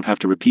things I don't have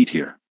to repeat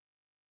here.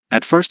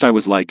 At first I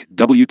was like,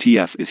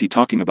 WTF is he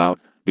talking about,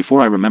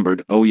 before I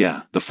remembered, oh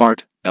yeah, the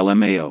fart,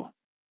 LMAO.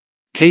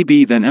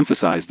 KB then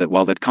emphasized that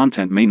while that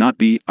content may not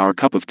be our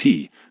cup of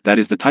tea, that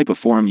is the type of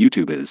forum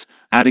YouTube is,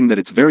 adding that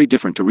it's very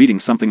different to reading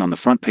something on the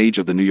front page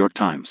of the New York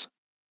Times.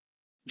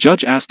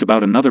 Judge asked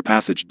about another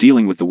passage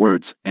dealing with the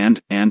words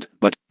and,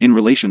 but, in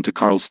relation to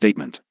Karl's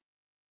statement.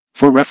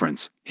 For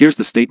reference, here's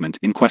the statement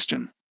in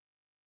question.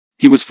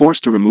 He was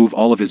forced to remove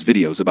all of his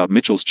videos about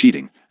Mitchel's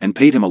cheating, and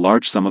paid him a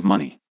large sum of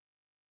money.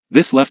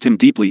 This left him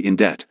deeply in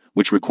debt,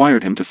 which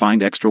required him to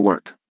find extra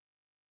work.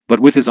 But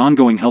with his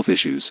ongoing health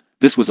issues,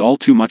 this was all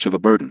too much of a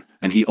burden,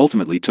 and he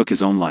ultimately took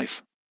his own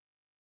life.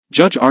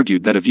 Judge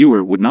argued that a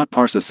viewer would not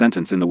parse a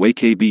sentence in the way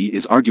KB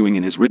is arguing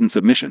in his written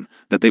submission,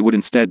 that they would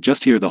instead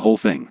just hear the whole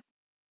thing.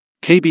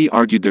 KB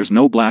argued there's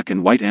no black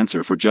and white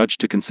answer for Judge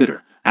to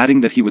consider, adding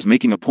that he was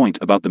making a point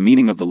about the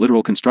meaning of the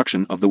literal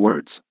construction of the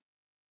words.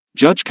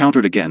 Judge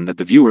countered again that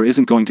the viewer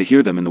isn't going to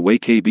hear them in the way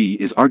KB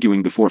is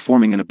arguing before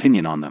forming an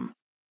opinion on them.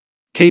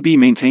 KB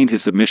maintained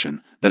his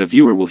submission, that a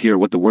viewer will hear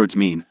what the words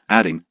mean,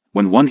 adding,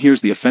 when one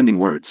hears the offending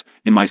words,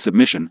 in my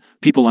submission,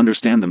 people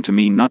understand them to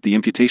mean not the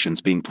imputations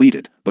being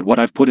pleaded, but what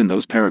I've put in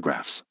those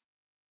paragraphs.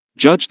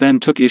 Judge then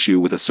took issue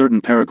with a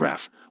certain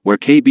paragraph, where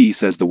KB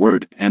says the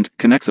word and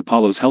connects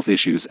Apollo's health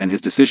issues and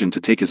his decision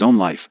to take his own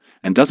life,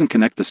 and doesn't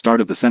connect the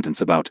start of the sentence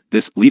about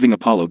this leaving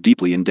Apollo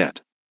deeply in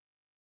debt.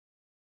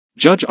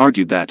 Judge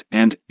argued that,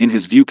 and, in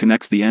his view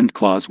connects the end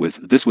clause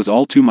with this was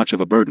all too much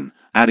of a burden,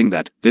 adding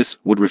that this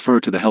would refer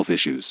to the health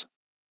issues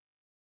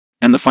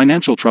and the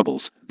financial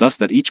troubles, thus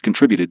that each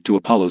contributed to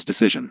Apollo's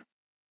decision.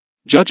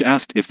 Judge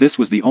asked if this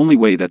was the only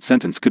way that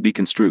sentence could be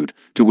construed,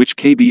 to which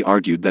KB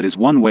argued that is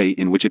one way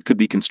in which it could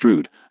be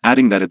construed,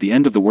 adding that at the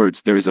end of the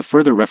words there is a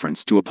further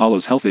reference to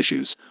Apollo's health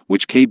issues,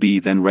 which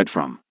KB then read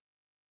from.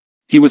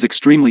 He was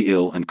extremely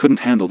ill and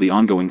couldn't handle the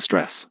ongoing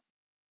stress.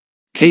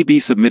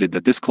 KB submitted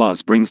that this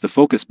clause brings the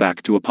focus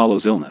back to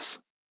Apollo's illness.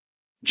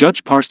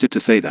 Judge parsed it to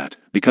say that,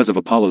 because of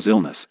Apollo's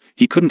illness,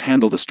 he couldn't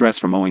handle the stress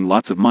from owing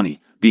lots of money,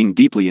 being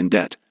deeply in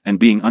debt, and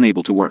being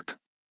unable to work.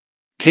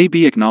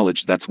 KB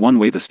acknowledged that's one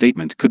way the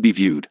statement could be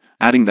viewed,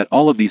 adding that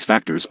all of these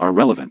factors are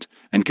relevant,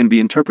 and can be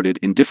interpreted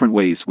in different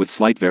ways with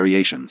slight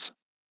variations.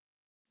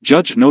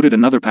 Judge noted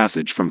another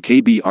passage from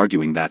KB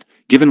arguing that,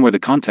 given where the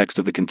context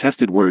of the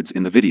contested words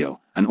in the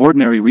video, an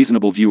ordinary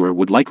reasonable viewer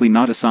would likely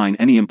not assign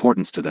any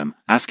importance to them,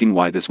 asking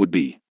why this would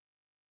be.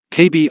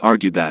 KB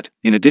argued that,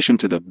 in addition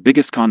to the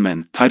biggest con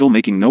men title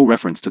making no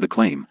reference to the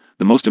claim,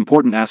 the most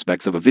important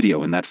aspects of a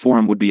video in that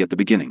forum would be at the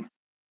beginning.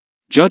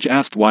 Judge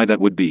asked why that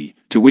would be,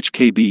 to which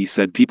KB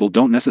said people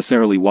don't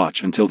necessarily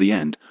watch until the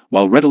end,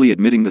 while readily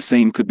admitting the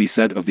same could be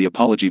said of the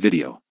apology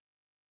video.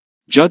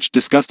 Judge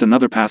discussed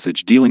another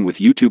passage dealing with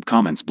YouTube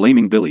comments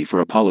blaming Billy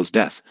for Apollo's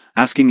death,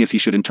 asking if he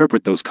should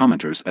interpret those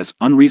commenters as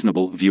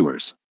unreasonable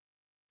viewers.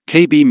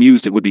 KB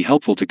mused it would be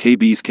helpful to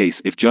KB's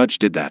case if Judge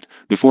did that,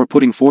 before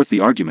putting forth the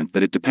argument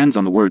that it depends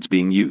on the words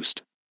being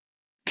used.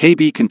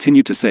 KB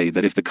continued to say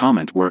that if the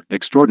comment were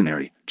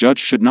extraordinary, Judge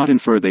should not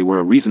infer they were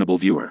a reasonable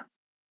viewer.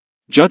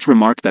 Judge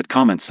remarked that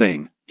comment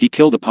saying, he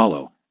killed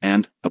Apollo,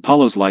 and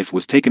Apollo's life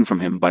was taken from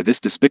him by this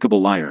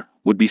despicable liar,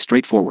 would be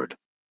straightforward.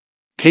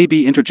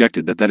 KB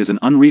interjected that that is an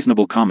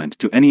unreasonable comment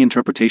to any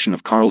interpretation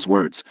of Karl's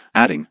words,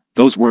 adding,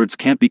 those words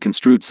can't be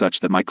construed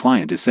such that my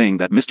client is saying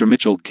that Mr.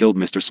 Mitchell killed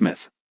Mr.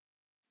 Smith.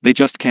 They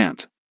just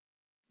can't.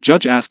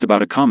 Judge asked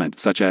about a comment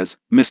such as,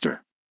 Mr.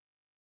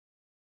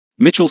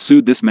 Mitchell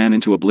sued this man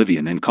into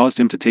oblivion and caused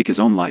him to take his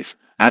own life,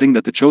 adding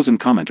that the chosen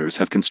commenters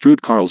have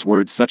construed Karl's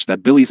words such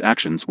that Billy's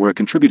actions were a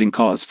contributing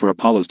cause for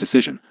Apollo's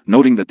decision,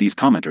 noting that these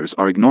commenters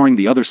are ignoring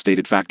the other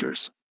stated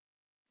factors.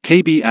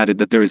 KB added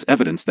that there is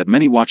evidence that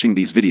many watching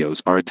these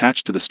videos are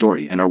attached to the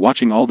story and are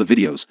watching all the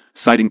videos,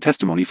 citing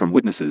testimony from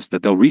witnesses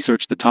that they'll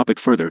research the topic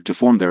further to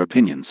form their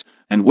opinions,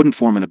 and wouldn't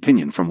form an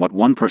opinion from what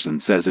one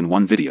person says in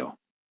one video.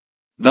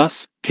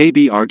 Thus,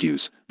 KB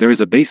argues, there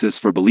is a basis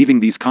for believing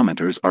these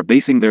commenters are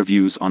basing their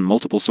views on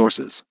multiple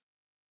sources.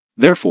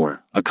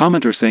 Therefore, a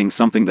commenter saying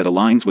something that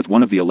aligns with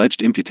one of the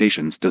alleged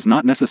imputations does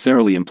not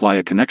necessarily imply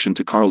a connection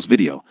to Karl's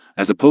video,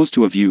 as opposed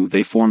to a view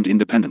they formed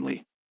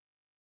independently.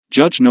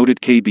 Judge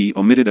noted KB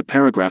omitted a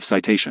paragraph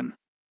citation.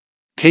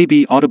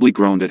 KB audibly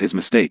groaned at his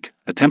mistake,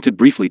 attempted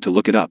briefly to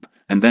look it up,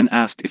 and then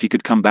asked if he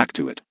could come back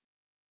to it.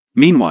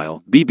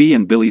 Meanwhile, BB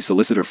and Billy's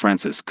solicitor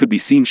Francis could be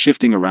seen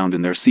shifting around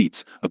in their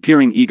seats,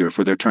 appearing eager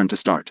for their turn to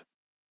start.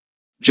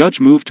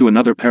 Judge moved to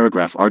another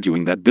paragraph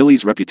arguing that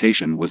Billy's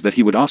reputation was that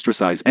he would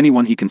ostracize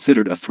anyone he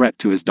considered a threat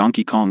to his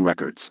Donkey Kong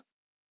records.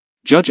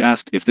 Judge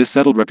asked if this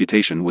settled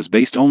reputation was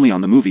based only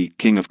on the movie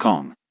King of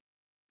Kong.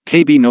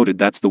 KB noted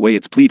that's the way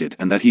it's pleaded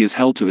and that he is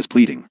held to his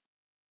pleading.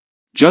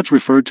 Judge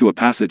referred to a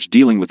passage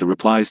dealing with the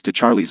replies to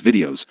Charlie's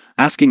videos,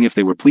 asking if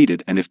they were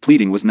pleaded and if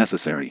pleading was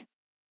necessary.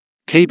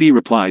 KB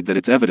replied that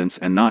it's evidence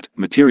and not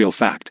material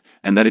fact,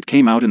 and that it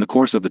came out in the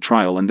course of the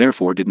trial and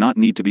therefore did not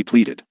need to be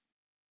pleaded.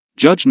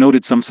 Judge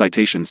noted some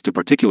citations to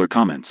particular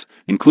comments,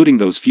 including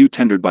those few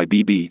tendered by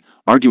BB,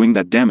 arguing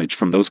that damage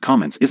from those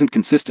comments isn't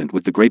consistent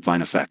with the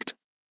grapevine effect.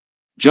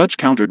 Judge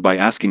countered by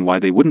asking why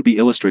they wouldn't be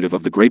illustrative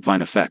of the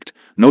grapevine effect,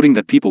 noting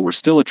that people were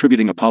still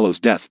attributing Apollo's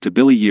death to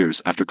Billy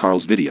years after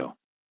Karl's video.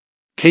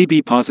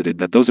 KB posited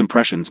that those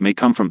impressions may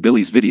come from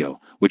Billy's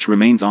video, which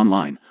remains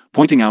online,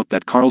 pointing out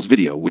that Karl's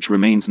video which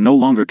remains no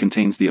longer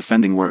contains the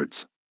offending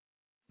words.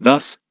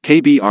 Thus,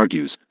 KB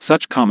argues,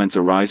 such comments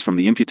arise from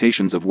the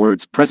imputations of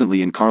words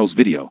presently in Karl's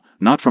video,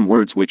 not from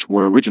words which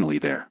were originally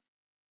there.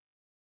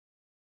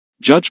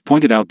 Judge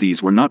pointed out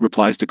these were not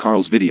replies to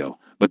Karl's video,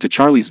 but to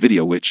Charlie's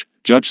video which,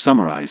 Judge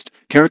summarized,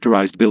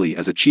 characterized Billy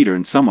as a cheater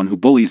and someone who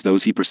bullies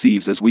those he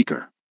perceives as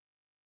weaker.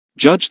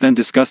 Judge then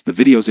discussed the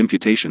video's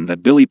imputation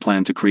that Billy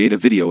planned to create a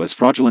video as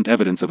fraudulent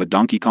evidence of a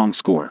Donkey Kong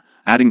score,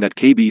 adding that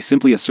KB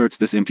simply asserts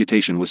this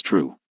imputation was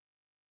true.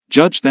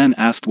 Judge then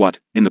asked what,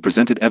 in the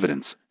presented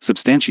evidence,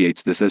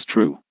 substantiates this as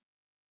true.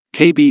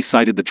 KB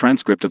cited the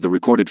transcript of the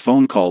recorded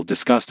phone call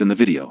discussed in the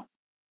video.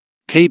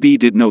 KB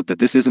did note that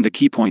this isn't a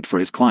key point for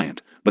his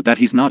client, but that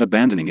he's not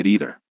abandoning it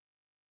either.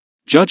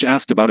 Judge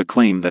asked about a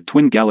claim that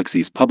Twin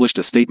Galaxies published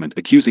a statement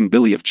accusing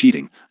Billy of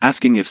cheating,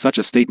 asking if such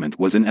a statement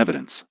was in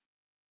evidence.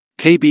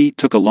 KB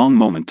took a long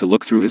moment to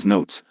look through his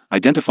notes,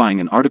 identifying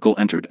an article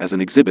entered as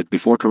an exhibit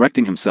before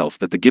correcting himself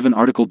that the given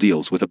article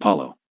deals with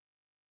Apollo.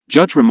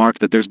 Judge remarked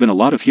that there's been a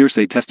lot of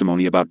hearsay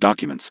testimony about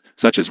documents,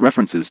 such as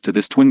references to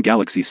this Twin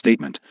Galaxies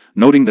statement,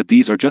 noting that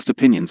these are just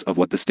opinions of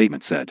what the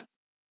statement said.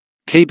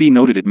 KB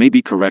noted it may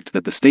be correct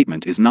that the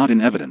statement is not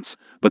in evidence,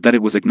 but that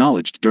it was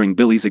acknowledged during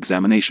Billy's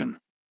examination.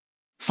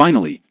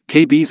 Finally,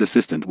 KB's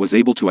assistant was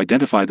able to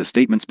identify the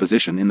statement's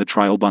position in the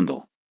trial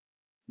bundle.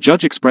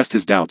 Judge expressed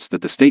his doubts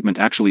that the statement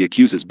actually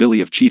accuses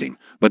Billy of cheating,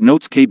 but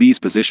notes KB's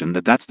position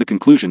that that's the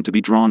conclusion to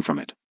be drawn from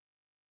it.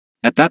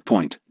 At that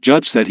point,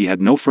 Judge said he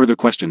had no further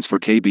questions for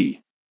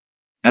KB.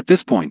 At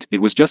this point,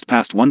 it was just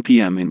past 1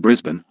 p.m. in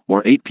Brisbane,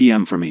 or 8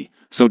 p.m. for me,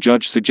 so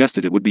Judge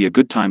suggested it would be a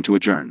good time to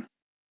adjourn.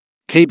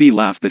 KB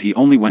laughed that he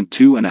only went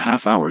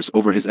 2.5 hours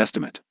over his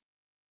estimate.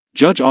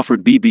 Judge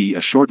offered BB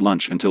a short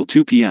lunch until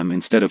 2 p.m.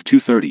 instead of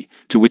 2:30,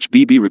 to which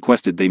BB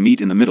requested they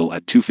meet in the middle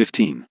at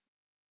 2:15.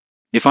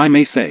 If I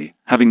may say,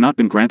 having not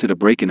been granted a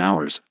break in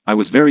hours, I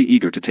was very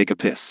eager to take a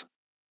piss.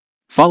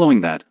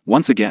 Following that,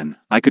 once again,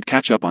 I could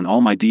catch up on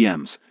all my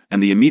DMs,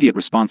 and the immediate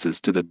responses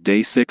to the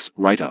Day 6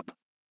 write-up.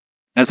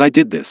 As I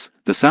did this,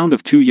 the sound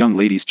of two young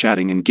ladies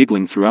chatting and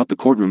giggling throughout the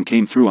courtroom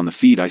came through on the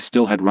feed I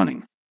still had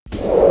running.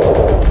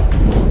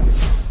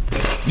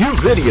 New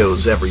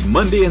videos every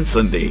Monday and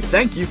Sunday.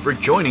 Thank you for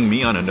joining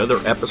me on another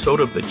episode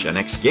of the Gen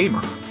X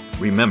Gamer.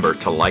 Remember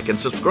to like and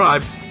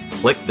subscribe,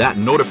 click that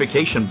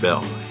notification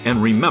bell,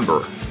 and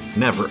remember,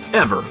 never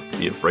ever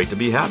be afraid to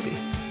be happy.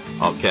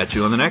 I'll catch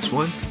you on the next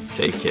one.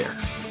 Take care.